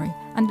extraordinary,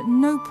 and at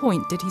no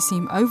point did he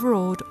seem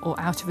overawed or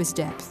out of his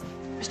depth.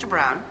 Mr.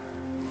 Brown?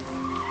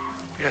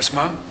 Yes,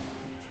 ma'am?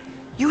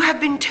 You have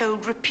been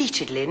told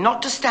repeatedly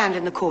not to stand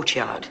in the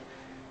courtyard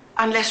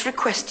unless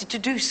requested to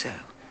do so.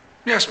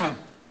 Yes, ma'am.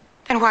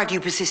 Then why do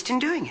you persist in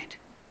doing it?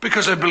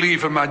 Because I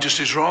believe Her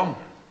Majesty's wrong.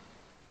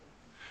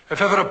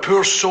 If ever a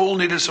poor soul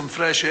needed some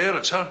fresh air,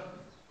 it's her.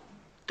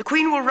 The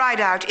Queen will ride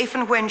out if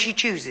and when she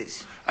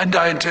chooses. And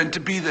I intend to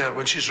be there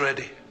when she's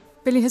ready.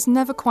 Billy has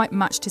never quite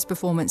matched his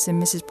performance in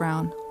Mrs.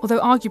 Brown,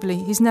 although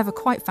arguably he's never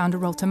quite found a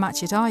role to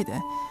match it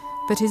either.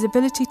 But his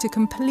ability to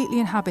completely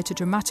inhabit a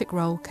dramatic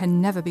role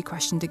can never be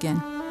questioned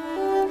again.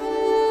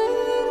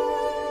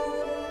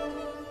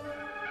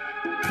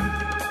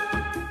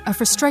 A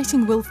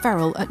frustrating Will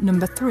Ferrell at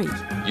number 3.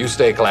 You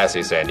stay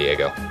classy, San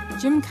Diego.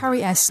 Jim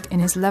Carrey-esque in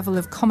his level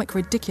of comic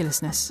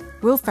ridiculousness,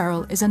 Will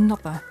Ferrell is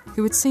another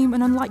who would seem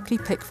an unlikely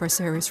pick for a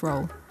serious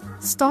role.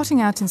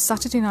 Starting out in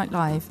Saturday Night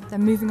Live,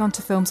 then moving on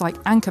to films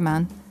like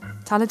Anchorman,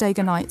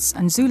 Talladega Nights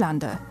and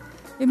Zoolander,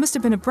 it must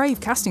have been a brave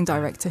casting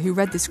director who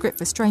read the script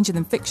for Stranger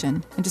Than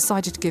Fiction and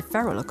decided to give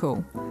Ferrell a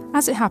call.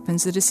 As it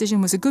happens, the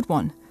decision was a good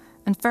one,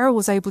 and Ferrell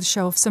was able to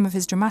show off some of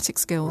his dramatic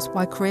skills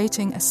while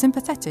creating a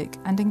sympathetic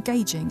and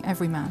engaging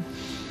everyman.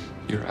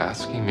 You're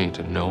asking me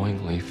to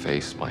knowingly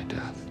face my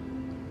death?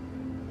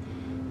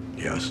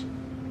 Yes.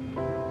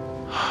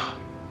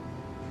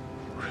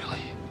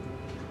 Really?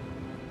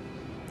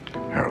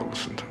 Harold,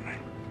 listen to me.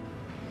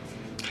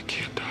 I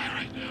can't die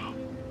right now.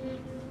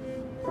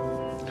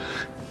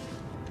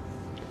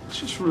 It's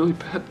just really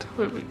bad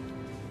timing.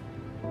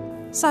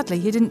 Sadly,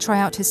 he didn't try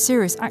out his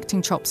serious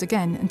acting chops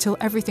again until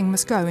Everything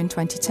Must Go in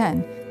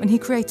 2010, when he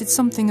created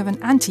something of an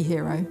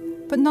anti-hero,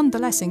 but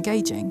nonetheless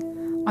engaging.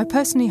 I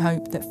personally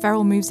hope that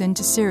Ferrell moves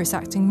into serious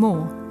acting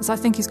more, as I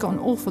think he's got an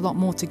awful lot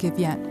more to give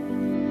yet.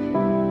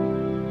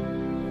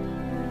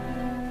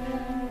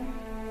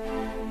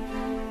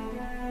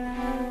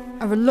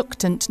 A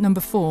reluctant number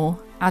 4,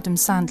 Adam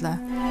Sandler.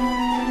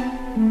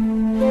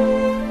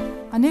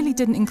 I nearly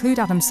didn't include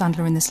Adam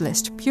Sandler in this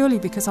list, purely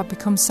because I've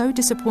become so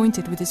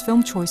disappointed with his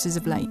film choices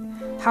of late.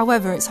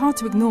 However, it's hard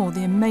to ignore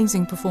the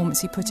amazing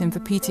performance he put in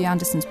for P.T.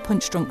 Anderson's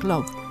Punch Drunk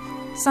Love.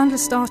 Sandler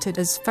started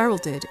as Ferrell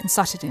did in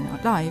Saturday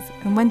Night Live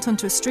and went on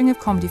to a string of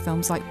comedy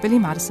films like Billy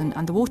Madison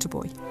and The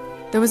Waterboy.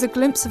 There was a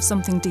glimpse of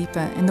something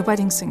deeper in The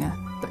Wedding Singer,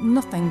 but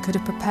nothing could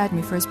have prepared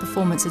me for his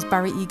performance as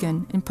Barry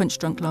Egan in Punch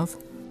Drunk Love.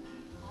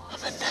 I'm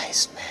a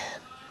nice man.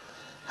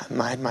 I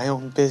mind my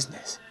own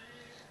business.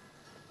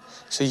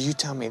 So you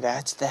tell me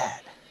that's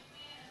that,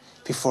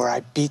 before I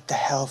beat the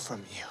hell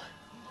from you.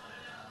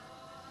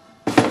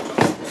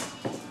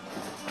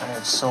 I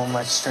have so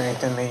much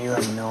strength in me, you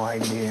have no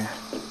idea.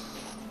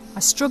 I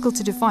struggle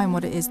to define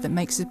what it is that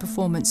makes his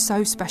performance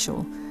so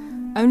special,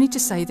 only to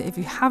say that if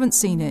you haven't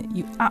seen it,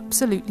 you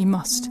absolutely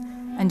must.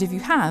 And if you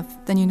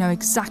have, then you know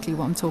exactly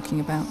what I'm talking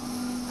about.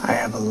 I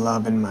have a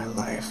love in my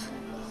life.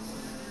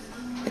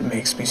 It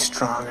makes me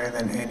stronger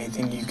than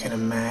anything you can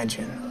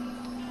imagine.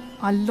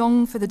 I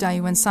long for the day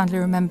when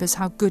Sandler remembers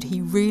how good he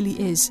really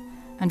is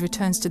and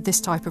returns to this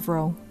type of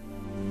role.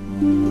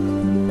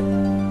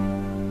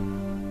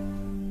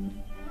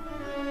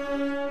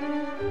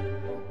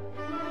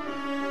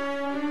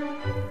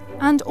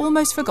 And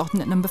almost forgotten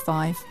at number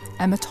 5,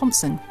 Emma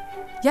Thompson.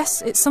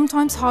 Yes, it's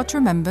sometimes hard to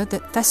remember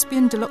that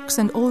thespian deluxe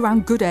and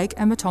all-round good egg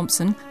Emma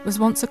Thompson was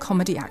once a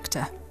comedy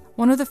actor.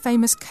 One of the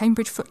famous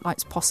Cambridge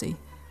Footlights posse,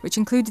 which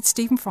included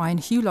Stephen Fry and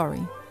Hugh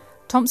Laurie.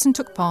 Thompson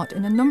took part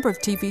in a number of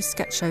TV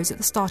sketch shows at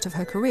the start of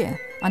her career,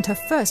 and her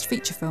first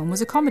feature film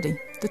was a comedy,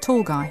 The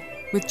Tall Guy,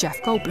 with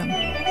Jeff Goldblum.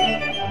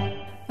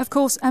 Of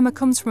course, Emma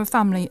comes from a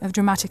family of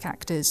dramatic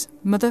actors,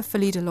 mother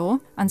Phyllida Law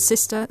and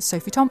sister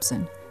Sophie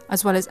Thompson,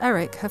 as well as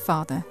Eric, her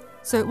father,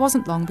 so it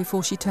wasn't long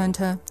before she turned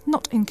her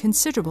not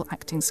inconsiderable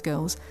acting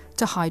skills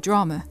to high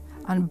drama,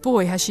 and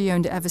boy has she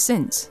owned it ever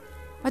since.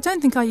 I don't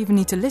think I even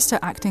need to list her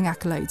acting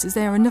accolades, as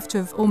they are enough to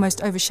have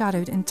almost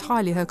overshadowed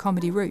entirely her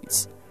comedy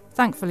roots.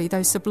 Thankfully,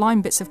 those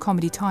sublime bits of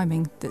comedy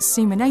timing that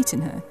seem innate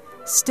in her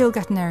still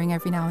get an airing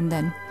every now and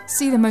then.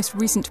 See the most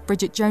recent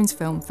Bridget Jones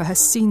film for her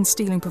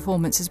scene-stealing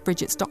performance as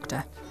Bridget's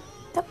doctor.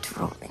 Dr.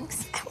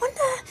 Rawlings, I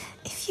wonder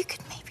if you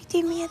could maybe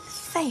do me a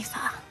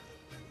favour.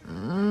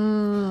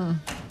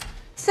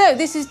 So,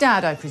 this is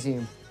Dad, I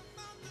presume.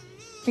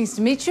 Pleased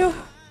to meet you.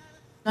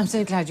 I'm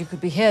so glad you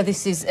could be here.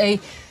 This is a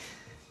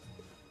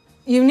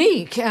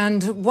unique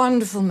and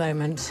wonderful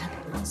moment.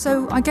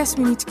 So I guess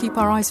we need to keep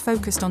our eyes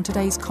focused on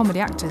today's comedy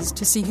actors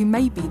to see who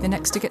may be the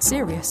next to get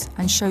serious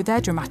and show their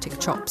dramatic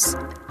chops.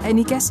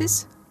 Any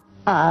guesses?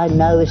 I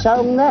know a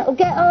song that'll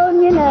get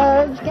on your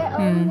nerves, get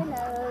on your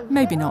nerves.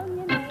 Maybe not.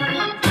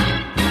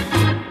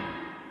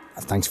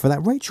 Thanks for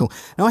that, Rachel.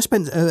 Now, I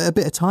spent a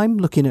bit of time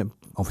looking at,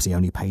 obviously,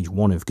 only page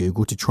 1 of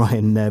Google to try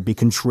and be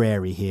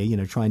contrary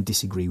here, try and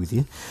disagree with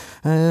you.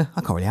 I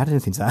can't really add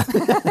anything to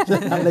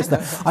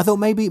that. I thought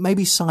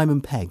maybe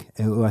Simon Pegg,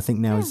 who I think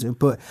now is,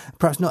 but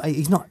perhaps not.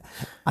 He's not.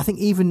 I think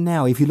even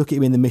now, if you look at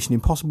him in the Mission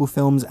Impossible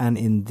films and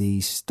in the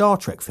Star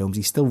Trek films,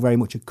 he's still very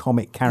much a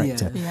comic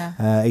character.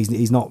 Yeah.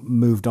 He's not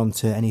moved on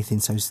to anything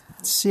so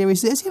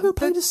serious. Has he ever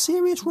played a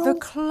serious role? The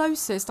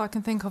closest I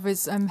can think of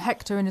is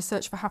Hector in A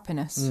Search for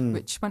Happiness,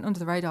 which went under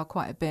the radar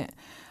quite a bit,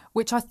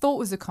 which I thought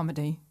was a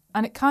comedy.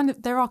 And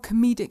it there are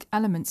comedic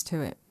elements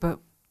to it, but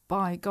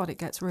by God, it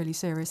gets really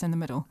serious in the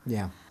middle.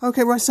 Yeah.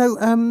 Okay, right, so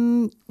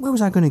where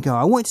was I going to go?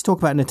 I wanted to talk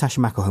about Natascha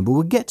McElhone, but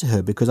we'll get to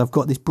her because I've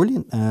got this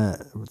brilliant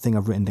thing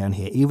I've written down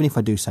here, even if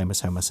I do say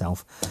so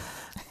myself.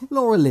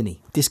 Laura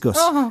Linney, discuss.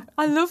 Oh,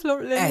 I love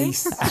Laura Linney.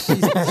 Ace. She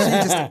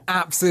just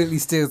absolutely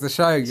steals the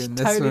show. She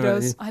totally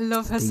does. I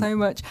love her so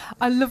much.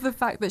 I love the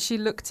fact that she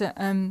looked at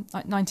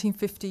like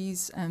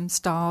 1950s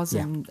stars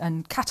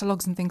and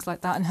catalogues and things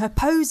like that, and her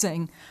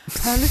posing,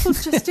 her little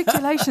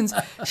gesticulations.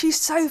 She's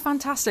so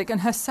fantastic,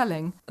 and her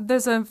selling.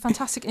 There's a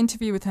fantastic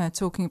interview with her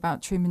talking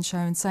about Truman Show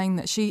and saying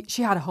that she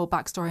had a whole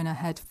backstory in her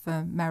head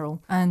for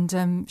Merrill,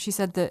 and she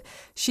said that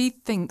she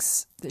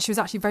thinks that she was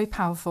actually very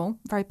powerful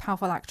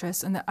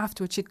actress, and that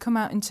afterwards she'd come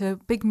out into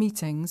big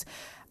meetings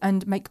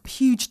and make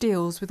huge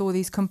deals with all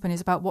these companies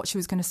about what she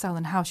was going to sell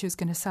and how she was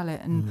going to sell it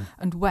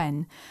and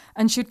when.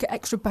 And she'd get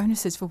extra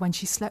bonuses for when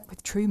she slept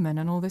with Truman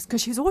and all this,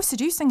 because she was always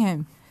seducing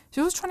him. She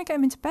was always trying to get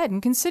him into bed,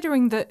 and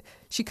considering that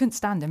she couldn't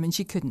stand him and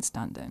she couldn't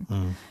stand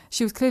him,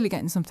 she was clearly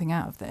getting something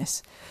out of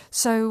this.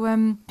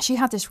 So she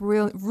had this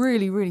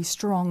really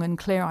strong and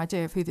clear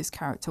idea of who this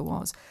character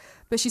was.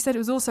 But she said it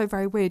was also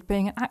very weird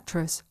being an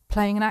actress,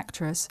 playing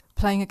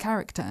a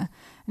character,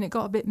 and it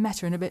got a bit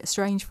meta and a bit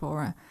strange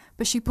for her.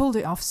 But she pulled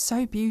it off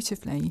so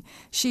beautifully.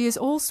 She is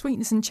all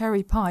sweetness and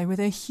cherry pie with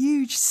a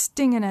huge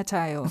sting in her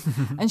tail,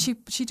 and she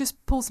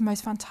just pulls the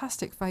most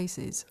fantastic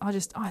faces. I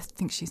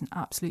think she's an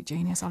absolute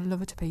genius. I love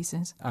her to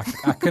pieces.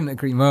 I couldn't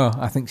agree more.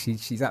 I think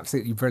she's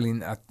absolutely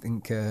brilliant. I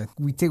think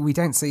we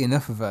don't see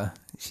enough of her.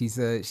 She's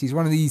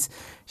one of these.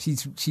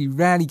 She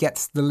rarely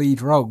gets the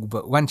lead role,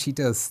 but when she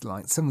does,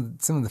 like some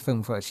of the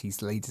films where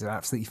she's leads are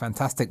absolutely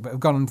fantastic, but have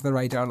gone under the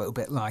radar a little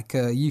bit. Like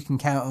You Can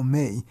Count on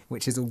Me,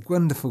 which is a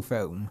wonderful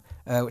film,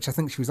 which I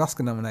think she was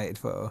Oscar nominated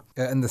for,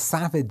 and The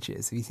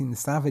Savages. Have you seen The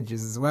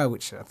Savages as well?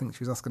 Which I think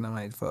she was Oscar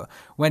nominated for.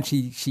 When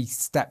she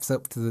steps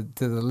up to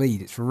the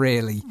lead, it's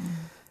really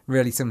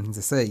something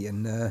to see.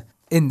 And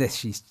in this,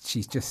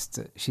 she's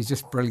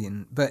just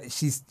brilliant. But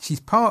she's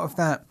part of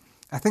that.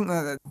 I think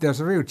that there's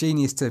a real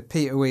genius to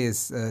Peter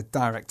Weir's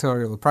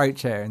directorial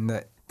approach here, in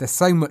that there's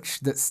so much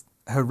that's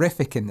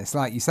horrific in this.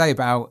 Like you say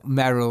about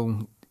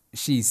Merrill,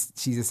 she's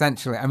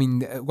essentially, I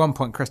mean, at one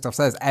point Christoph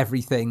says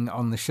everything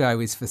on the show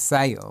is for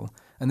sale,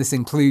 and this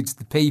includes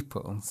the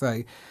people.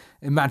 So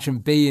imagine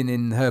being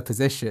in her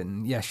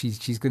position. Yeah,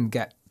 she's going to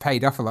get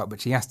paid off a lot,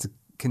 but she has to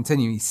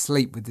continually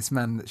sleep with this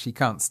man that she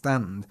can't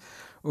stand.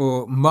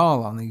 Or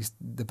Marlon, who's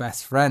the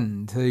best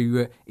friend,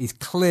 who is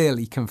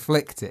clearly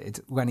conflicted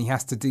when he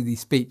has to do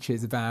these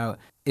speeches about,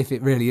 if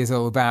it really is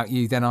all about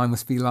you, then I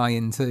must be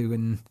lying too,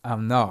 and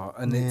I'm not.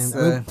 And it's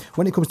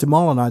when it comes to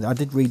Marlon, I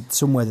did read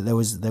somewhere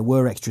that there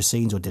were extra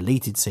scenes or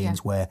deleted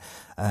scenes where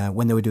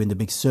when they were doing the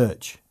big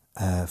search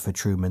for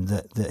Truman,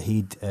 that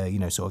he'd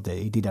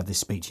he did have this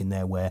speech in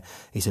there where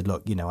he said,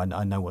 look,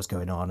 I know what's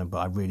going on, but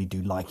I really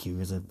do like you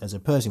as a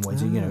person. Where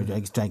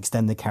to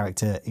extend the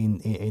character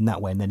in that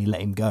way, and then he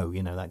let him go,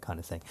 that kind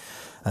of thing,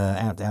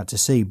 out to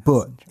sea.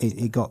 But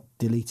it got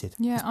deleted.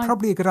 Yeah, it's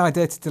probably a good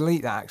idea to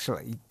delete that,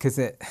 actually, because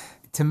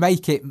to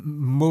make it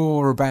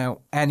more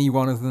about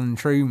anyone other than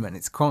Truman,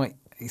 it's quite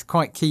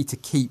key to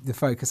keep the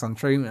focus on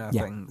Truman, I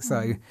think.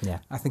 So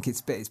I think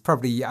it's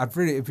probably,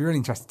 it'd be really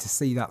interested to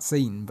see that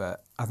scene,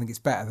 but I think it's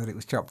better that it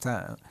was chopped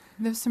out.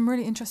 There's some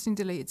really interesting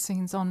deleted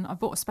scenes I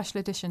bought a special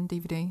edition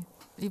DVD,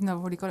 even though I've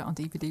already got it on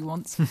DVD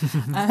once,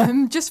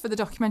 just for the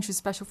documentary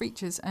special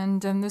features.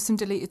 And there's some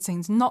deleted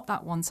scenes, not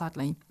that one,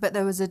 sadly, but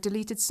there was a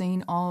deleted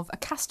scene of a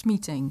cast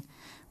meeting,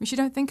 which you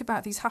don't think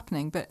about these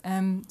happening. But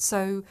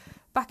so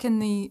back in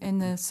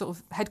the sort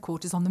of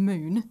headquarters on the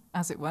moon,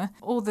 as it were,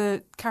 all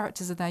the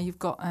characters are there. You've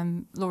got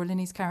Laura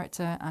Linney's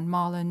character and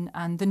Marlon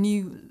and the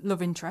new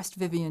love interest,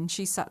 Vivian.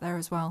 She's sat there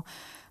as well.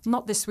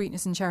 not this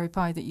sweetness and cherry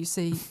pie that you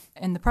see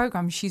in the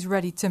programme. She's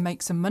ready to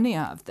make some money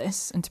out of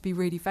this and to be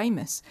really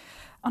famous.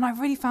 And I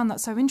really found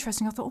that so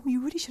interesting. I thought, you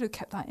really should have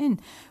kept that in.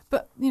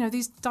 But,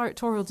 these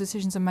directorial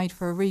decisions are made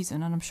for a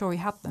reason, and I'm sure he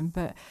had them.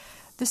 But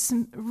there's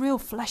some real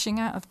fleshing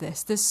out of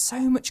this. There's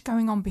so much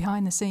going on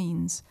behind the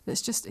scenes.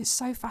 It's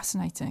so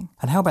fascinating.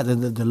 And how about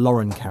the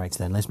Lauren character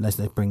then? Let's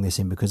bring this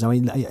in, because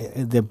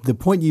the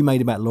point you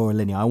made about Laura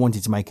Linney, I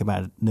wanted to make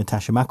about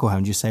Natascha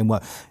McElhone, just saying,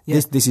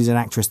 this is an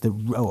actress.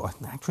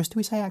 Actress? Do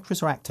we say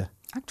actress or actor?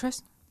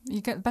 Actress. You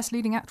get the best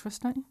leading actress,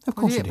 don't you? Of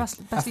course you do.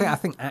 I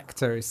think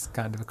actor is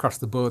kind of across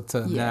the board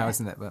term now,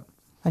 isn't it? But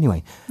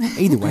anyway,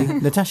 either way,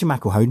 Natascha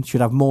McElhone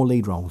should have more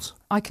lead roles.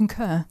 I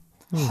concur.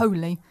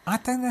 Wholly. I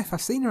don't know if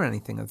I've seen her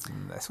anything other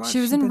than this. She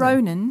was in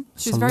Ronin.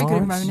 She was very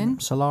good in Ronin.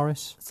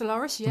 Solaris,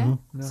 yeah.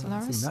 Mm-hmm. No,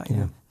 Solaris. That,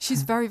 yeah.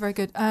 She's very, very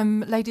good.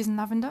 Ladies in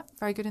Lavender,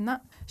 very good in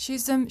that.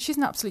 She's an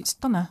absolute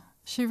stunner.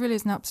 She really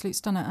is an absolute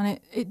stunner. And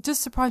it does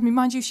surprise me.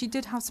 Mind you, she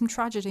did have some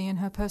tragedy in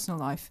her personal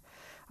life.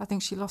 I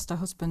think she lost her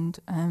husband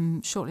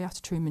shortly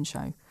after Truman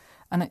Show.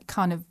 And it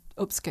kind of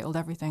upskilled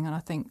everything. And I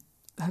think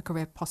her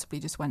career possibly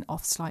just went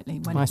off slightly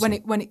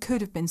when it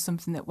could have been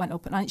something that went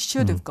up, and it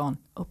should have gone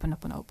up and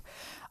up and up.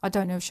 I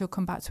don't know if she'll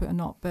come back to it or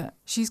not, but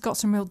she's got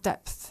some real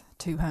depth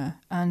to her,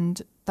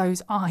 and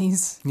those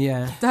eyes.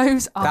 Yeah.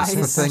 Those eyes.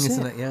 That's the thing,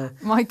 isn't it? Yeah.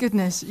 My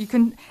goodness.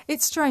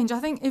 It's strange. I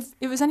think if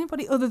it was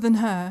anybody other than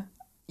her,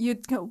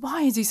 you'd go,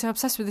 why is he so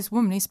obsessed with this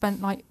woman he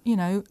spent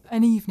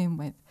an evening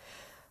with?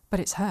 But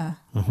it's her,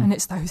 and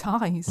it's those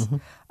eyes. Mm-hmm.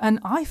 And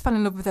I fell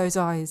in love with those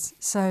eyes.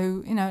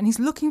 So, and he's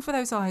looking for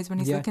those eyes when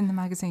he's looking in the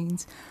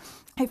magazines.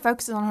 He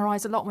focuses on her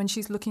eyes a lot when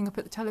she's looking up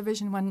at the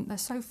television, when they're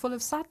so full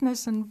of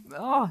sadness and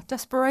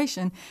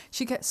desperation.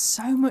 She gets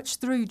so much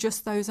through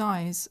just those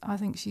eyes. I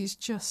think she's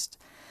just...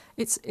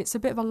 It's a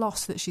bit of a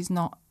loss that she's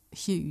not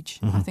huge.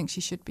 Mm-hmm. I think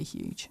she should be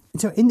huge.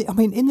 So,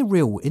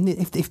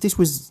 if this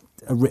was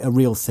a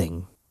real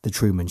thing, the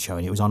Truman Show,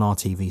 and it was on our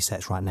TV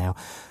sets right now...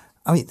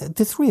 I mean,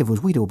 the three of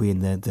us, we'd all be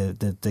in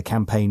the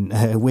campaign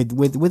with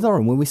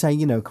Lauren when we say,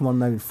 come on,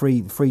 no,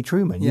 free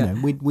Truman. Yeah.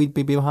 We'd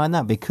be behind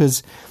that,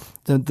 because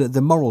the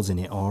morals in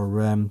it are,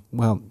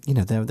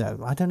 they're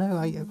I don't know.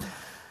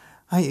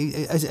 I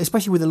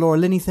especially with the Laura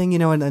Linney thing,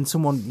 and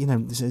someone,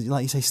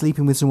 like you say,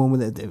 sleeping with someone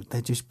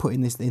they're just put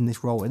in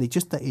this role, and it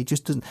just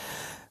doesn't.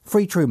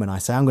 Free Truman, I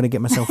say. I'm going to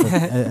get myself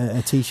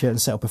a T-shirt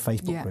and set up a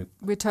Facebook group.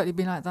 We'd totally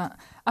be like that.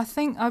 I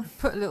think I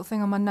put a little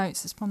thing on my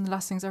notes. It's one of the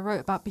last things I wrote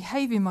about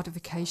behaviour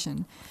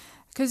modification.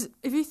 Because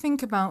if you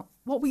think about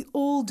what we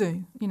all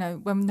do,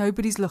 when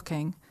nobody's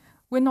looking,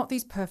 we're not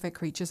these perfect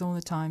creatures all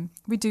the time.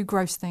 We do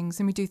gross things,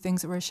 and we do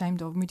things that we're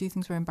ashamed of, and we do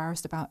things we're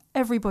embarrassed about.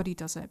 Everybody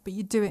does it, but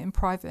you do it in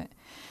private.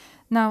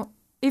 Now,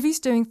 if he's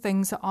doing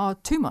things that are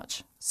too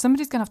much,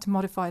 somebody's going to have to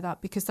modify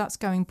that, because that's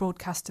going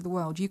broadcast to the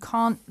world. You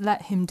can't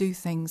let him do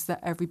things that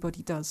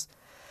everybody does.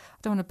 I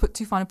don't want to put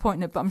too fine a point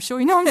in it, but I'm sure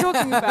you know what I'm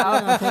talking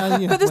about.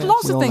 But there's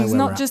lots of things,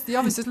 not just the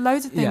obvious. There's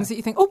loads of things that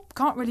you think,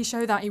 can't really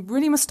show that. You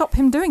really must stop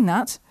him doing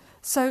that.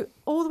 So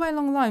all the way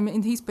along the line,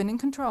 he's been in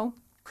control.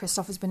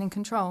 Christopher's been in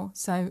control.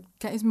 So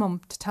get his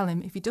mum to tell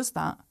him if he does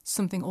that,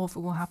 something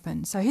awful will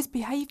happen. So his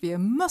behaviour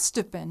must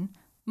have been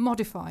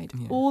modified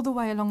all the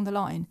way along the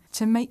line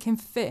to make him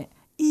fit.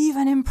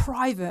 Even in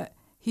private,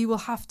 he will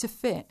have to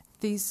fit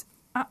these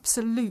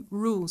absolute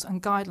rules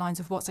and guidelines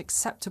of what's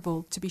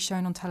acceptable to be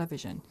shown on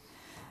television.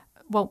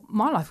 Well,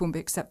 my life wouldn't be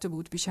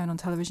acceptable to be shown on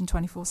television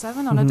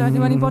 24/7, and I don't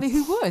know anybody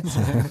who would.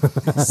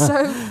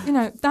 So,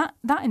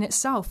 that in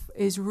itself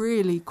is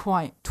really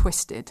quite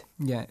twisted.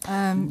 Yeah.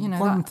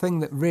 One thing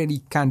that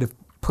really kind of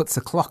puts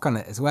a clock on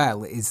it as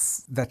well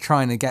is they're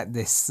trying to get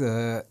this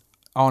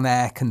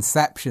on-air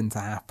conception to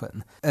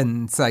happen.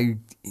 And so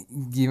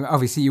you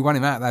want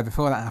him out there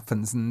before that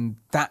happens, and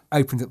that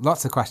opens up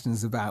lots of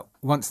questions about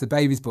once the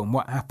baby's born,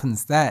 what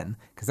happens then?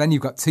 Because then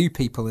you've got two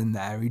people in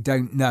there who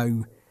don't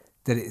know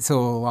that it's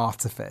all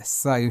artifice.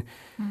 So,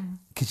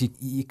 because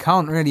you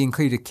can't really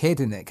include a kid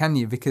in it, can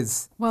you?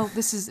 Because... Well,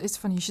 it's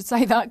funny you should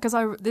say that,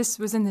 because this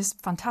was in this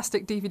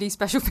fantastic DVD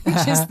special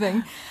features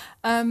thing.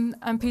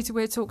 And Peter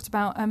Weir talked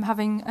about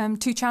having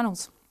 2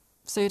 channels.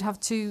 So you'd have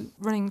 2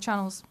 running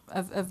channels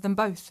of them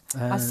both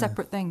as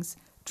separate things,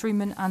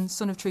 Truman and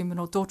Son of Truman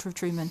or Daughter of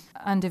Truman.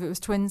 And if it was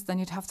twins, then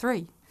you'd have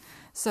 3.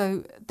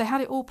 So they had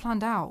it all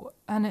planned out,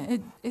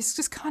 and it's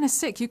just kind of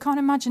sick. You can't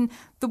imagine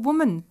the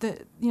woman,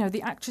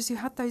 the actress who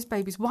had those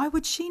babies. Why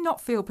would she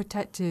not feel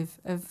protective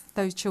of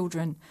those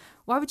children?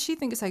 Why would she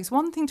think it's safe? It's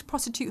one thing to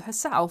prostitute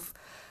herself,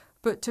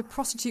 but to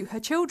prostitute her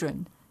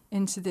children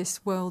into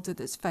this world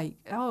that's fake.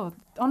 Oh,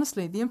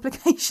 honestly, the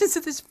implications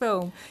of this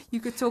film, you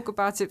could talk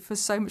about it for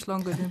so much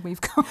longer than we've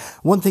got.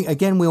 One thing,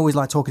 again, we always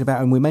like talking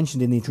about, and we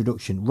mentioned in the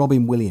introduction,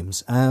 Robin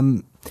Williams.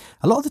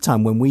 A lot of the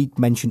time when we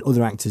mention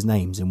other actors'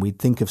 names and we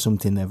think of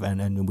something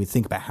and we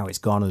think about how it's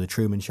gone on the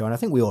Truman Show, and I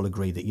think we all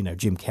agree that,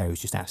 Jim Carrey was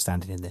just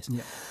outstanding in this.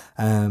 Yeah.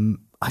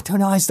 I don't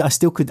know. I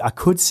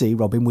could see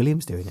Robin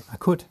Williams doing it.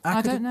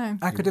 I don't know.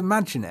 I could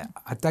imagine it.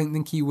 I don't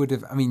think he would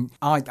have. I mean,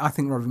 I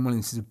think Robin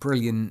Williams was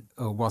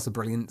a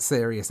brilliant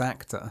serious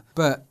actor,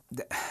 but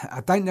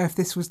I don't know if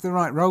this was the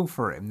right role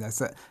for him.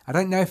 I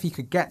don't know if he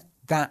could get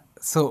that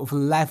sort of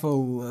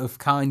level of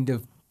kind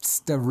of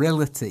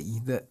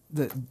sterility that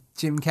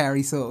Jim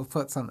Carrey sort of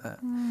puts on it.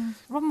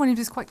 Robin Williams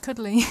is quite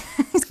cuddly.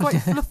 He's quite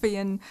fluffy,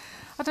 and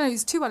I don't know,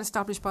 he's too well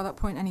established by that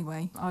point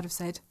anyway, I would have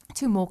said.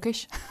 Too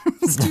mawkish.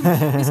 He's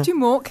too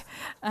mawk.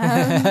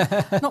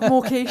 Not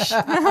mawkish.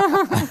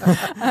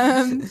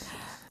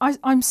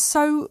 I'm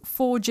so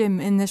for Jim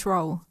in this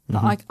role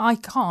that I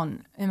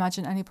can't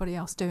imagine anybody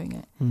else doing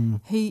it.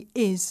 He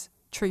is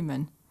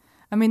Truman.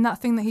 I mean,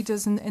 that thing that he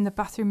does in the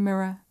bathroom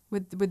mirror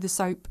with the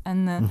soap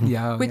and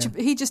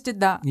he just did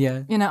that.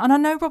 Yeah. You know, and I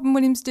know Robin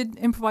Williams did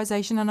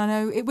improvisation, and I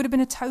know it would have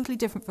been a totally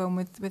different film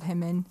with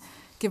him in,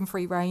 given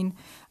free rein.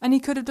 And he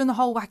could have done the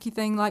whole wacky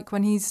thing, like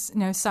when he's,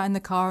 sat in the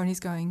car and he's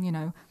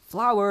going,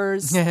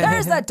 flowers,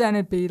 there's that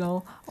dented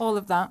beetle, all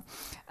of that.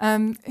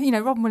 Robin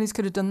Williams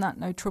could have done that,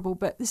 no trouble,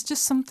 but there's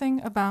just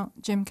something about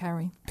Jim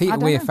Carrey. Peter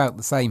Weir felt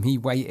the same. He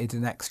waited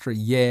an extra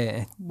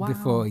year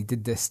before he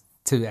did this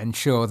to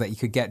ensure that he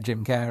could get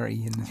Jim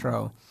Carrey in this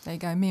role. There you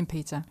go, me and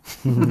Peter.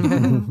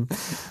 One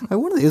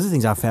of the other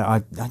things I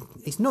found,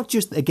 it's not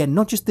just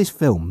this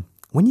film.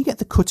 When you get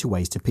the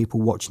cutaways to people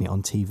watching it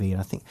on TV,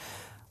 and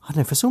I don't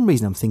know, for some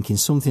reason I'm thinking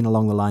something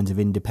along the lines of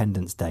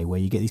Independence Day, where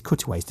you get these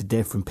cutaways to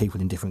different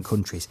people in different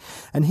countries.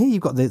 And here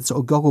you've got the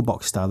sort of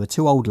Gogglebox style, the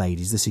two old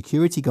ladies, the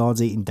security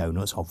guards eating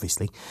donuts,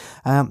 obviously,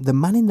 the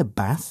man in the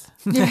bath,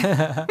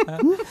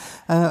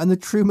 and the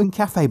Truman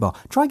Cafe bar.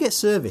 Try and get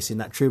service in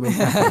that Truman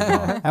Cafe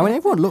bar. I mean,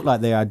 everyone looked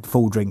like they had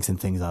full drinks and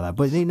things like that,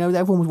 but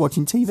everyone was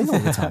watching TV all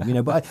the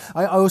time. But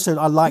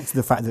I liked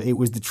the fact that it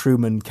was the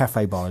Truman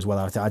Cafe bar as well.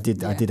 I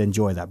did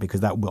enjoy that,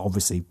 because that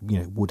obviously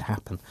would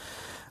happen.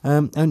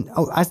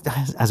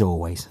 As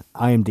always,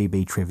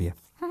 IMDb trivia.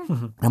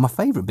 Now, my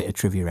favourite bit of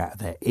trivia out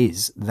there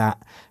is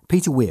that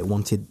Peter Weir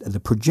wanted the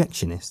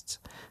projectionists.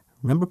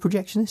 Remember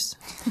projectionists?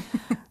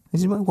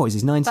 What is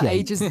this, 98? That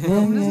ages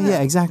film, doesn't it? Yeah,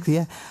 exactly,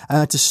 yeah.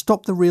 To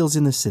stop the reels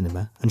in the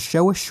cinema and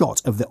show a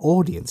shot of the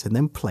audience and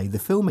then play the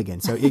film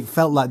again. So it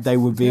felt like they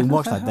were being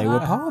watched, like they were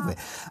part of it.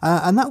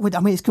 And that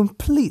it's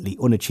completely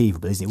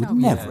unachievable, isn't it? It would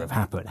never have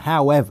happened.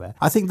 However,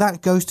 I think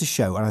that goes to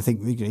show, and I think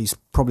it's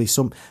probably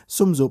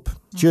sums up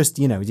just,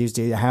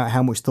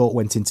 how much thought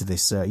went into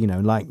this.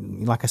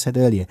 Like I said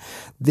earlier,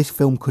 this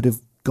film could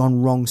have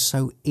gone wrong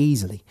so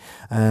easily,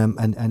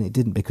 and it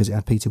didn't, because it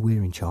had Peter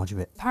Weir in charge of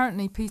it.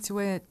 Apparently Peter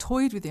Weir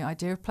toyed with the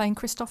idea of playing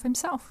Christoph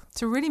himself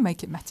to really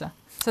make it meta.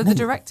 So the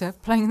director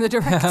playing the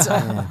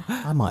director.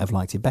 I might have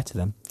liked it better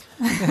then.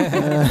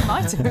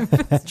 Might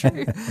have, it's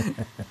true.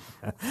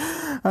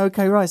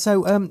 Okay, right,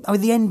 so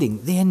the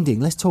ending,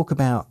 let's talk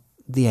about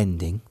the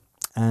ending,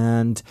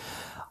 and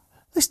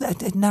let's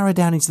narrow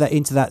down into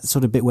that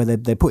sort of bit where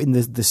they're putting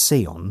the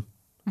sea on.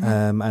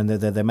 And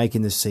they're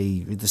making the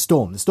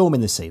storm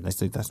in the sea.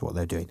 That's what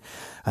they're doing.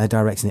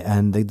 Directing it,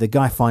 and the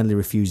guy finally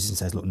refuses and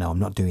says, "Look, no, I'm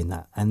not doing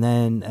that." And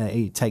then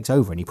he takes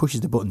over and he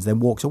pushes the buttons,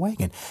 then walks away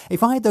again.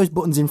 If I had those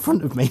buttons in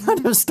front of me, I'd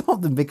have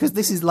stopped them, because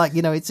this is like,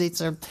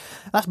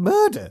 that's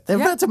murder.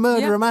 They're about to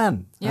murder a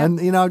man,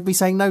 and I'd be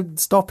saying, "No,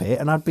 stop it,"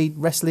 and I'd be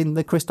wrestling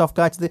the Christoph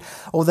guy to the.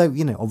 Although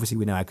obviously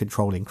we know how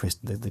controlling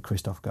the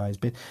Christoph guy has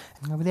been.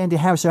 With the ending,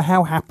 how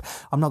happy?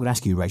 I'm not going to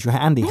ask you, Rachel.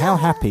 Andy, how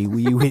happy were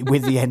you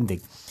with the ending?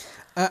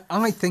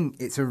 I think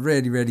it's a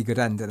really, really good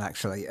ending,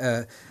 actually.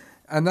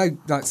 I know,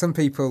 like, some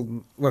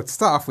people... Well, to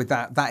start off with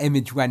that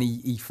image when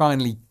he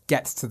finally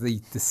gets to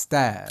the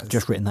stairs...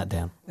 Just written that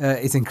down.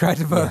 It's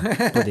incredible.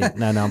 Yeah, brilliant.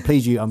 No, I'm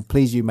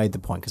pleased you made the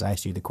point, because I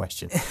asked you the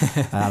question.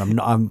 And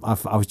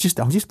I was just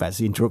about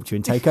to interrupt you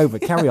and take over.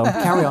 Carry on.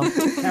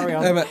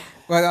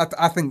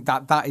 I think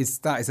that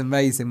is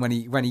amazing when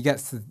he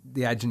gets to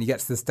the edge and he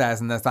gets to the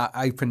stairs and there's that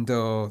open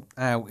door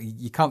out.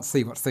 You can't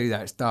see what's through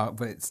there. It's dark,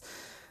 but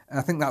I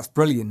think that's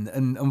brilliant.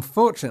 And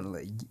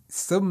unfortunately,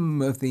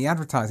 some of the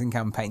advertising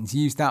campaigns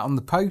use that on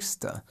the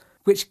poster,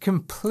 which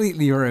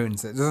completely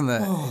ruins it, doesn't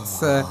it?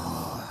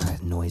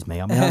 It annoys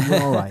me. I mean,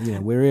 we're all right.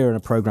 We're here in a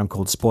programme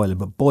called Spoiler,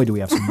 but boy, do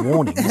we have some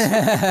warnings.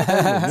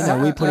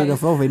 We put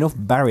enough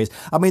barriers.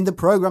 I mean, the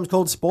programme's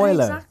called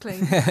Spoiler. Exactly.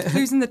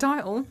 Losing the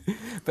title.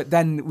 But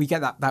then we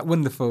get that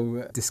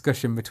wonderful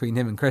discussion between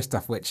him and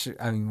Christoph, which,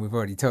 I mean, we've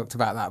already talked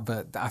about that,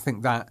 but I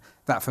think that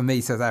for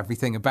me says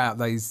everything about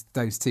those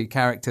two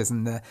characters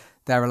and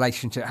their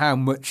relationship, how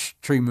much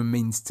Truman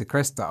means to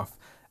Christoph,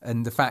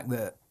 and the fact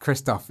that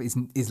Christoph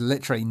is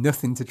literally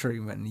nothing to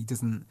Truman. He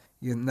doesn't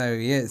know who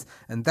he is.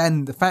 And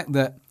then the fact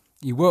that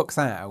he walks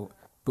out,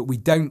 but we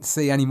don't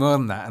see any more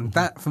than that. And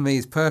that for me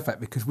is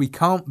perfect, because we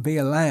can't be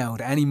allowed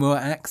any more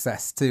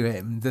access to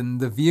him than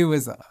the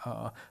viewers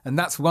are. And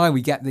that's why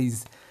we get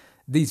these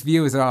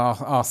viewers are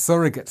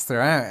surrogates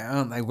throughout it,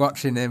 aren't they,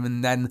 watching him.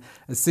 And then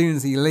as soon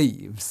as he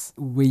leaves,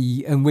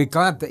 we're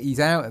glad that he's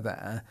out of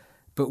there.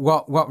 But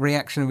what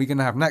reaction are we going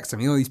to have next? I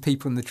mean, all these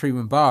people in the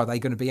Truman bar, are they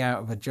going to be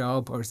out of a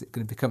job, or is it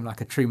going to become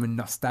like a Truman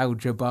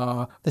nostalgia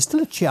bar? There's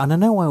still a Cheers, and I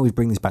know I always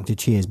bring this back to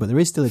Cheers, but there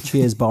is still a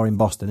Cheers bar in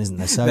Boston, isn't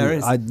there? So there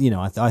is.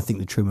 I think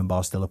the Truman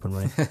bar's still up and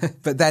running.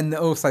 But then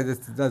also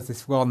there's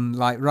this one,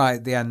 like right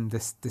at the end,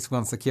 this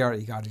one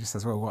security guard who just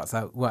says, well,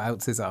 what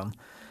else is on?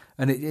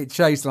 And it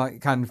shows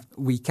like kind of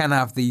we can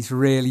have these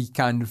really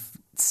kind of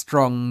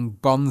strong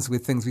bonds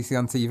with things we see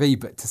on TV,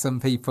 but to some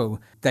people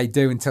they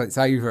do until it's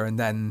over, and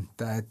then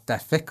they're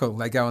fickle.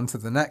 They go on to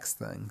the next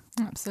thing.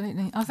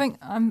 Absolutely. I think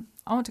I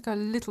want to go a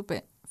little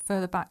bit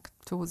further back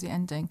towards the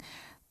ending,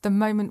 the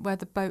moment where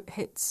the boat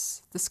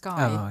hits the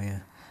sky. Oh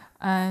yeah.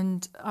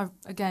 And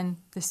again,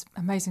 this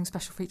amazing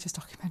special features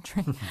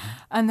documentary,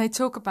 and they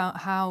talk about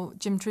how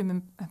Jim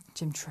Truman.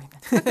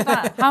 Look at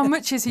that. How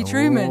much is he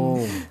Truman?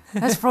 Oh.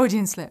 That's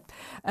Freudian slip.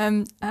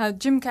 Jim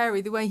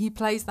Carrey, the way he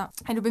plays that,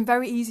 it would have been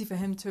very easy for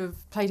him to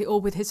have played it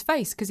all with his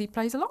face, because he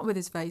plays a lot with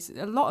his face.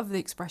 A lot of the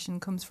expression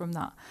comes from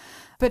that,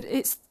 but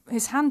it's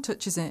his hand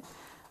touches it,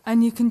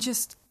 and you can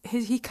just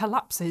he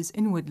collapses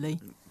inwardly,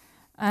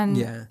 and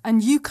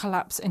you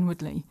collapse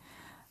inwardly.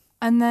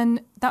 And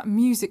then that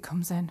music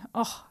comes in.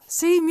 Oh,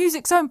 see,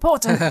 music's so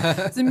important.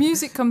 The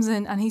music comes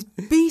in and he's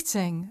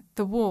beating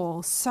the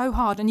wall so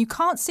hard, and you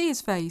can't see his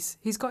face.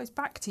 He's got his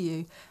back to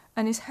you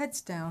and his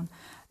head's down.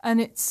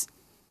 And it's,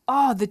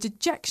 the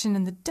dejection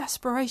and the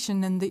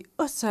desperation and the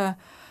utter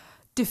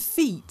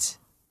defeat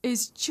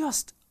is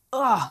just,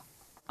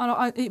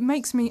 it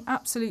makes me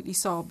absolutely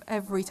sob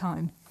every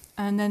time.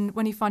 And then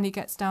when he finally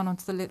gets down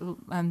onto the little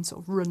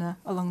sort of runner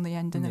along the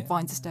end and then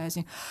finds the stairs,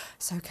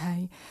 it's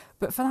okay.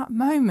 But for that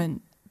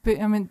moment,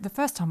 the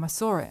first time I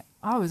saw it,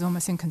 I was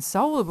almost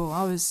inconsolable.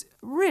 I was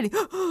really,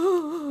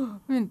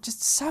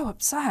 just so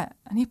upset.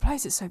 And he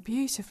plays it so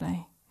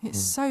beautifully. It's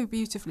so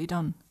beautifully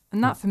done.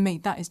 And that, for me,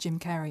 that is Jim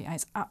Carrey at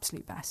his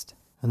absolute best.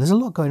 And there's a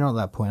lot going on at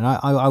that point. And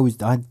I was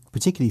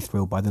particularly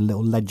thrilled by the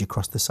little ledge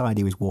across the side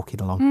he was walking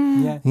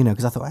along. Yeah.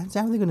 Because I thought,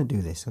 how are they going to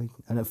do this?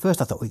 And at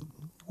first I thought,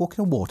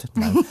 walking on water?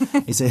 No,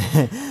 it's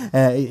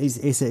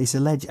a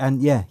ledge,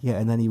 and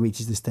and then he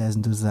reaches the stairs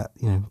and does that.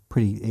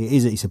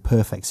 It's a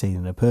perfect scene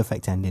and a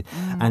perfect ending,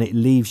 and it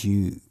leaves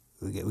you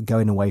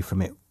going away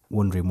from it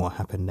wondering what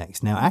happened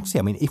next. Now,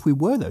 actually, if we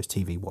were those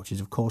TV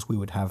watchers, of course, we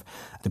would have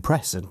the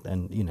press and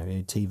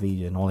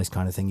TV and all this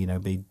kind of thing,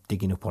 be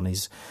digging up on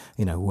his,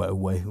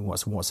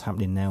 what's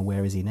happening now,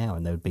 where is he now?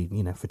 And there would be,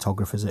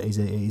 photographers at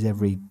his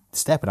every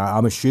step. And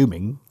I'm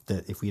assuming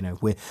that if,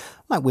 we're,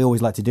 like we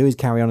always like to do, is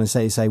carry on and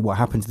say what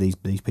happened to these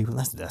people.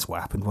 That's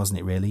what happened, wasn't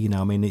it, really?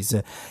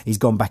 He's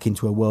gone back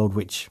into a world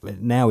which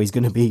now is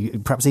going to be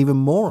perhaps even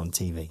more on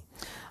TV.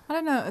 I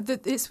don't know.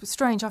 It's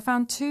strange. I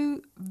found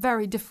two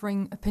very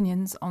differing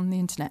opinions on the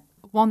internet.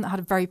 One that had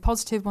a very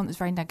positive, one that's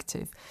very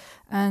negative.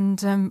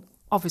 And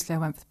obviously I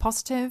went for the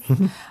positive.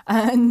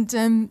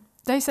 And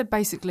they said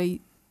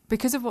basically,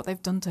 because of what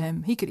they've done to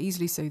him, he could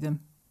easily sue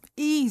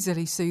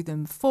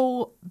them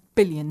for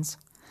billions.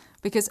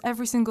 Because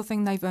every single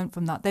thing they've earned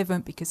from that, they've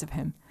earned because of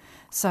him.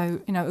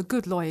 So, a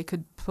good lawyer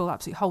could pull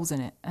absolute holes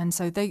in it. And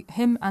so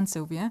him and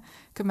Sylvia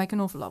could make an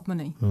awful lot of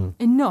money.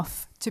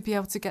 Enough to be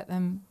able to get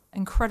them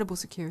incredible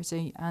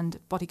security and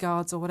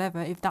bodyguards or whatever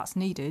if that's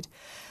needed.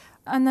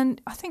 And then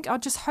I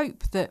just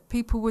hope that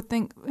people would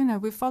think,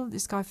 we've followed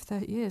this guy for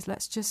 30 years,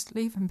 let's just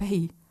leave him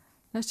be.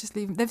 Let's just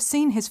leave him. They've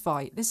seen his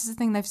fight. This is the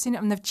thing, they've seen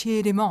it and they've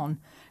cheered him on.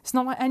 It's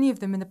not like any of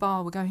them in the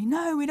bar were going,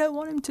 no, we don't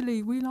want him to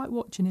leave, we like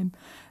watching him.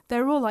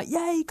 They're all like,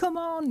 yay, come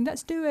on,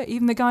 let's do it.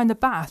 Even the guy in the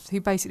bath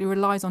who basically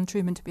relies on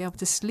Truman to be able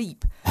to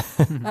sleep.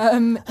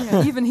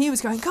 Even he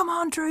was going, come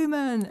on,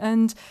 Truman.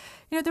 And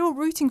they're all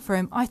rooting for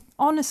him. I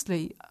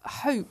honestly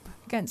hope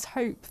against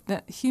hope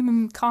that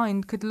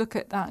humankind could look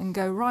at that and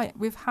go, right,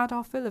 we've had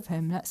our fill of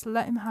him. Let's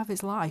let him have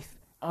his life.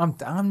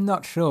 I'm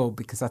not sure,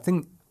 because I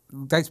think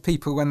those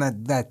people, when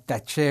they're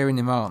cheering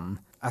him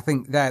on, I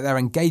think they're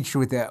engaged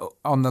with it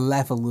on the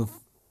level of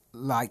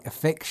like a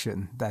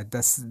fiction.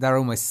 They're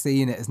almost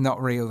seeing it as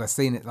not real. They're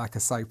seeing it like a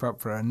soap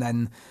opera. And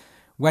then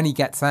when he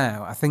gets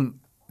out, I think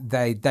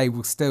they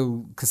will still,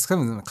 because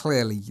some of them are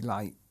clearly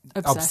like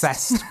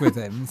obsessed with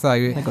him. So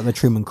they got the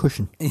Truman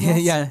cushion.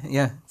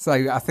 Yeah. So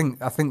I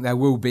think there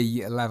will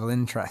be a level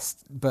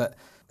interest. But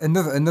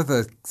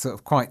another sort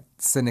of quite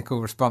cynical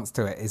response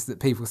to it is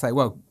that people say,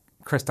 well,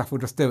 Christoph will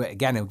just do it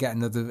again. He'll get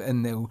another,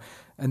 and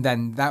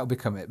then that'll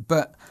become it.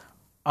 But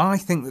I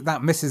think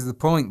that misses the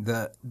point.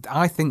 That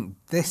I think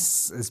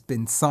this has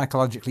been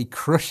psychologically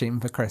crushing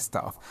for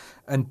Christoph,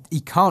 and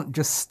he can't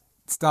just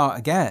start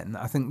again.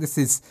 I think this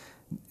is,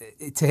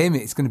 to him,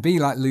 it's going to be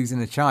like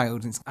losing a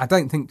child. I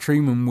don't think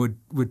Truman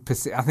would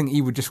pursue. I think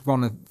he would just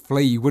want to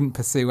flee. He wouldn't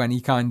pursue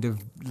any kind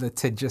of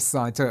litigious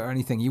side to it or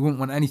anything. He wouldn't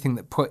want anything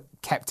that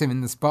kept him in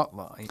the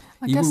spotlight.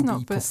 I guess not,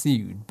 be but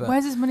pursued. But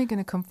where's his money going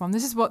to come from?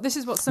 This is what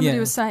somebody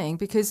was saying,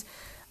 because,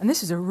 and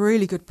this is a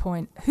really good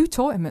point. Who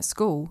taught him at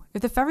school?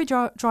 If the ferry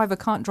driver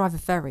can't drive a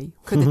ferry,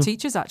 could the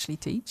teachers actually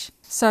teach?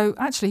 So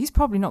actually, he's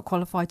probably not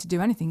qualified to do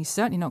anything. He's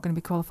certainly not going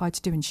to be qualified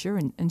to do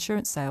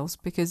insurance sales,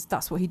 because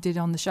that's what he did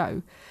on the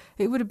show.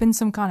 It would have been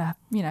some kind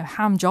of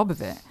ham job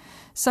of it.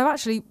 So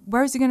actually,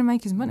 where is he going to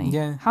make his money?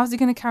 Yeah. How's he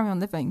going to carry on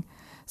living?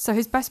 So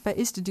his best bet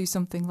is to do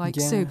something like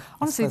sue.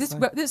 Honestly,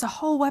 there's a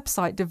whole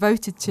website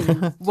devoted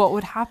to what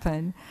would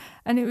happen,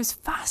 and it was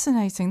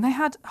fascinating. They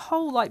had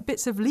whole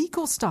bits of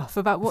legal stuff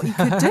about what he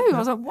could do. I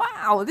was like,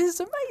 wow, this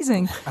is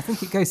amazing. I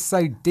think it goes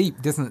so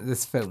deep, doesn't it?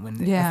 This film,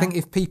 and I think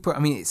if people, I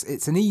mean,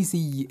 it's an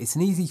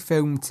easy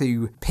film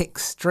to pick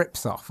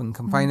strips off and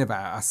complain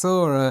about.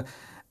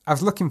 I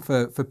was looking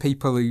for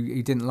people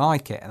who didn't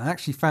like it, and I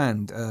actually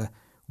found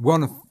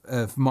one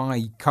of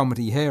my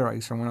comedy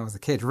heroes from when I was a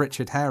kid,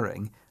 Richard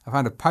Herring. I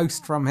found a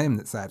post from him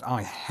that said,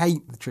 "I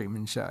hate the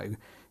Truman Show.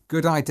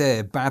 Good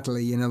idea,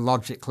 badly and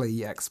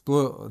illogically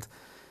explored."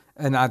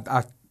 And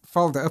I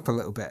followed it up a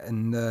little bit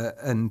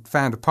and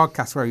found a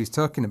podcast where he was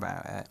talking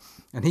about it.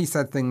 And he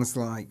said things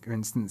like, for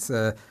instance,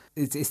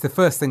 it's the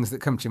first things that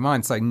come to your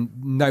mind. So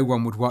no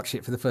one would watch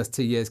it for the first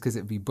 2 years because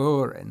it'd be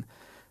boring.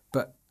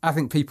 But I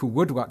think people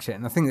would watch it.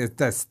 And I think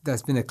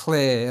there's been a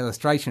clear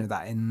illustration of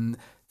that in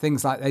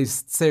things like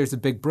those series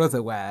of Big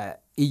Brother where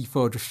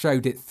E4 just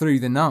showed it through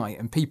the night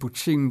and people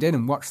tuned in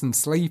and watched them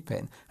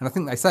sleeping. And I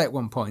think they say at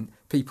one point,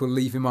 people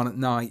leave him on at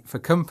night for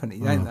company,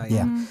 don't they?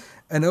 Yeah.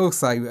 And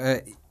also,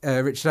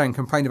 Richard Owen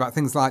complained about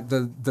things like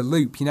the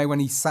loop. You know,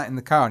 when he sat in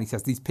the car and he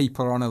says, these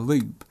people are on a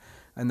loop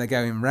and they're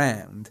going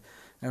round.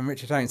 And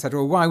Richard Owen said,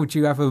 well, why would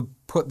you ever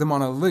put them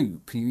on a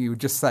loop? You would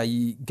just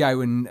say,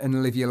 go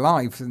and live your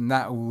life and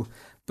that will...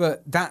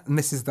 But that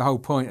misses the whole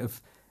point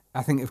of,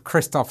 I think, of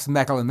Christoph's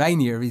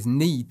megalomania, his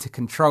need to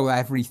control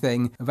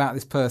everything about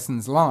this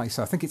person's life.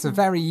 So I think it's a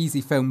very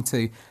easy film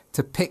to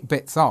pick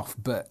bits off,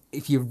 but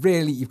if you've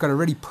got to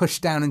really push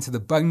down into the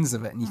bones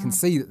of it, and you can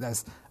see that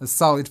there's a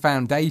solid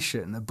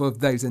foundation above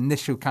those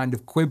initial kind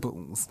of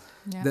quibbles,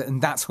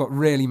 and that's what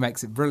really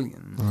makes it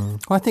brilliant. Well,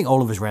 I think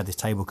all of us around this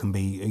table can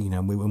be,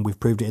 and we've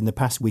proved it in the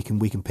past, we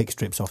can pick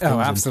strips off things. Oh,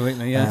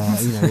 absolutely,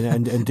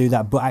 and do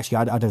that. But actually,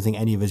 I don't think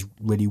any of us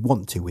really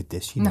want to with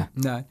this. No.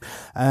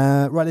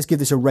 Right, let's give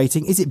this a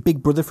rating. Is it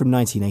Big Brother from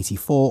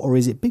 1984, or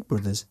is it Big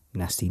Brother's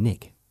Nasty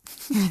Nick?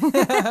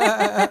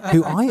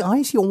 Who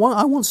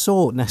I once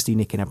saw Nasty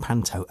Nick in a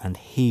panto, and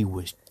he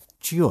was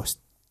just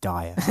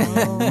dire.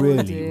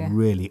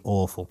 Really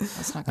awful.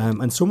 That's not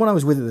good. And someone I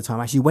was with at the time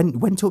actually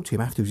went up to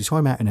him afterwards. We saw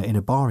him out in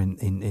a bar in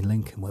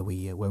Lincoln where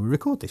we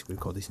record this. We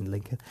record this in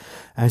Lincoln.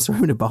 And saw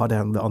him in a bar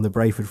down on the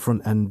Brayford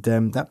front, and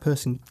that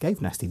person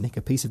gave Nasty Nick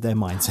a piece of their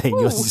mind, saying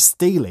you're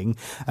stealing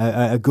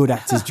a good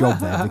actor's job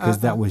there, because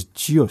that was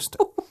just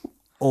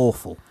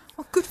awful.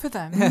 Well, good for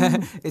them.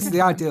 It's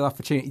the ideal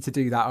opportunity to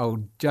do that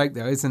old joke,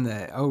 though, isn't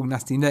it? Oh,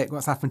 Nasty Nick,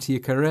 what's happened to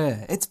your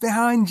career? It's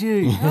behind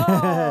you.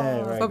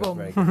 Very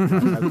good.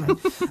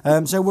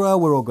 Okay. So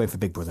we're all going for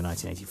Big Brother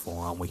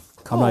 1984, aren't we?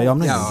 Cool. I'm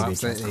not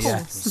absolutely,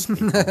 yeah.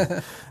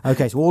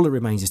 Okay, so all that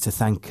remains is to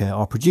thank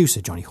our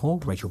producer, Johnny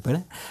Hall, Rachael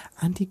Burnett,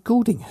 Andy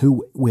Goulding,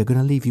 who we're going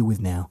to leave you with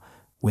now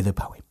with a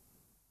poem.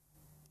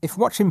 If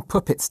watching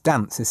puppets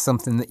dance is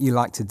something that you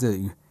like to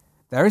do,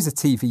 there is a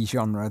TV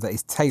genre that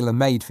is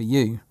tailor-made for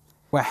you,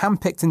 where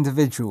hand-picked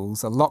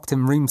individuals are locked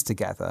in rooms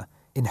together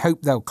in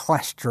hope they'll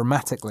clash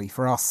dramatically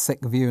for our sick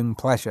viewing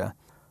pleasure.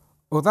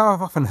 Although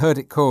I've often heard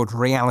it called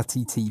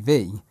reality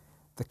TV,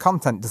 the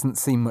content doesn't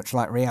seem much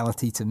like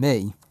reality to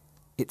me.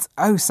 It's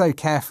oh so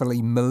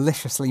carefully,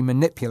 maliciously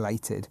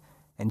manipulated,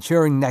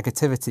 ensuring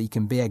negativity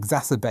can be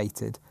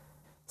exacerbated,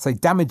 so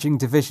damaging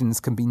divisions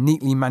can be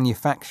neatly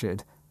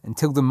manufactured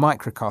until the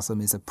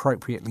microcosm is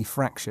appropriately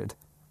fractured.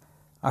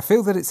 I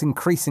feel that it's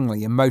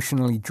increasingly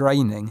emotionally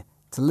draining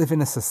to live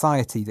in a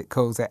society that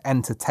calls it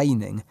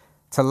entertaining,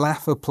 to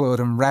laugh, applaud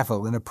and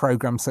revel in a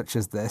programme such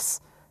as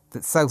this,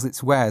 that sells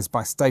its wares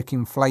by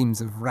stoking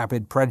flames of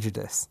rabid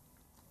prejudice.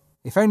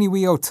 If only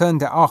we all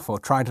turned it off or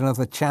tried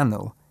another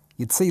channel,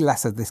 you'd see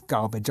less of this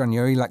garbage on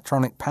your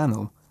electronic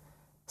panel.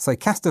 So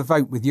cast a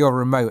vote with your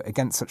remote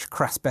against such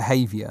crass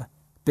behaviour.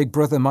 Big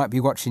Brother might be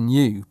watching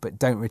you, but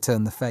don't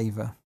return the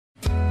favour.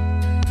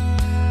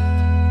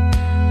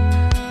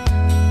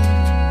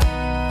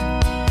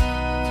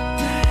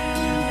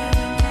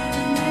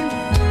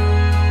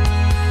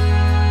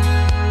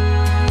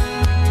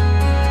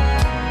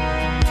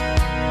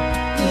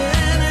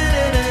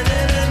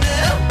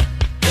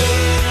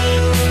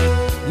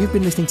 You've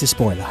been listening to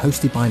Spoiler,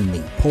 hosted by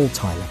me, Paul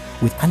Tyler,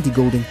 with Andy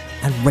Goulding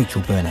and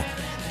Rachael Burnett.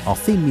 Our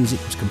theme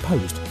music was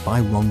composed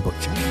by Ron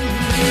Butcher.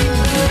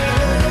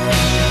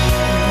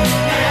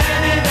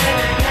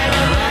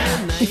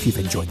 If you've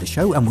enjoyed the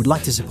show and would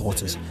like to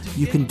support us,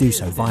 you can do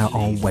so via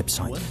our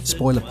website,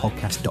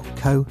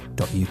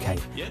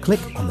 spoilerpodcast.co.uk.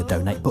 Click on the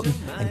donate button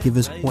and give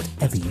us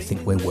whatever you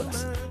think we're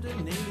worth.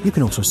 You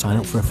can also sign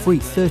up for a free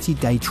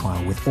 30-day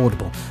trial with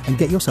Audible and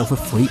get yourself a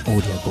free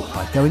audiobook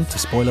by going to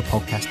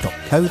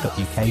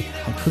spoilerpodcast.co.uk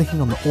and clicking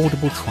on the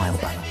Audible trial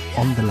banner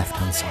on the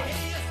left-hand side.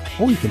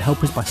 Or you can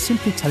help us by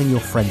simply telling your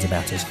friends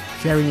about us,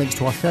 sharing links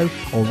to our show,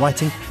 or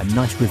writing a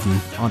nice review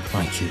on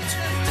iTunes.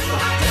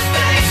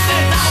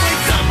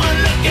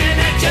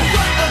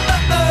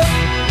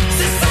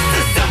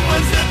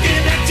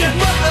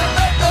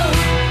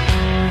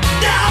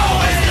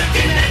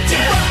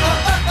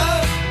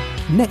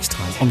 Next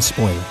time on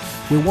Spoiler,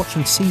 we're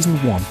watching Season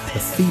 1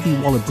 of Phoebe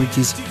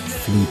Waller-Bridge's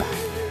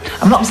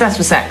Fleabag. I'm not obsessed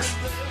with sex.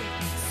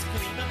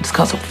 I just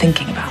can't stop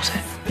thinking about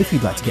it. If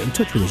you'd like to get in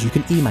touch with us, you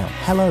can email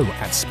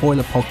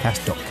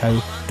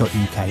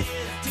hello@spoilerpodcast.co.uk,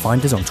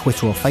 find us on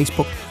Twitter or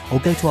Facebook, or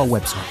go to our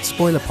website,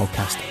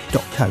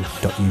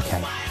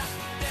 spoilerpodcast.co.uk.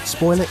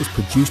 Spoiler is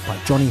produced by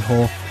Johnny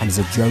Hoare and is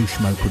a Joe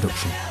Schmo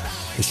production.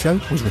 The show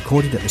was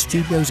recorded at the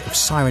studios of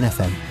Siren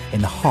FM in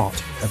the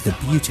heart of the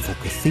beautiful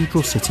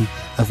cathedral city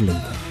of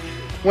Lincoln.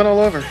 Went all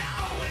over.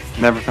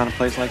 Never found a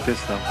place like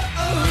this, though.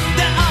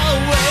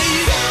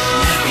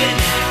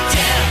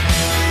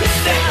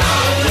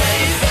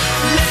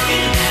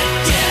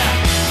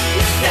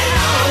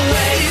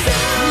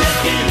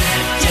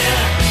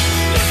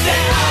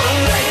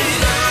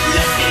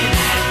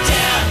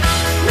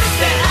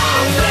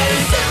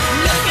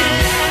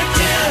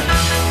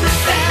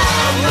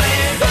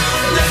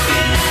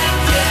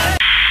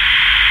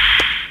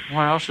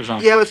 What else is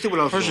on? Yeah, let's do what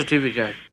else. Where's the TV guy?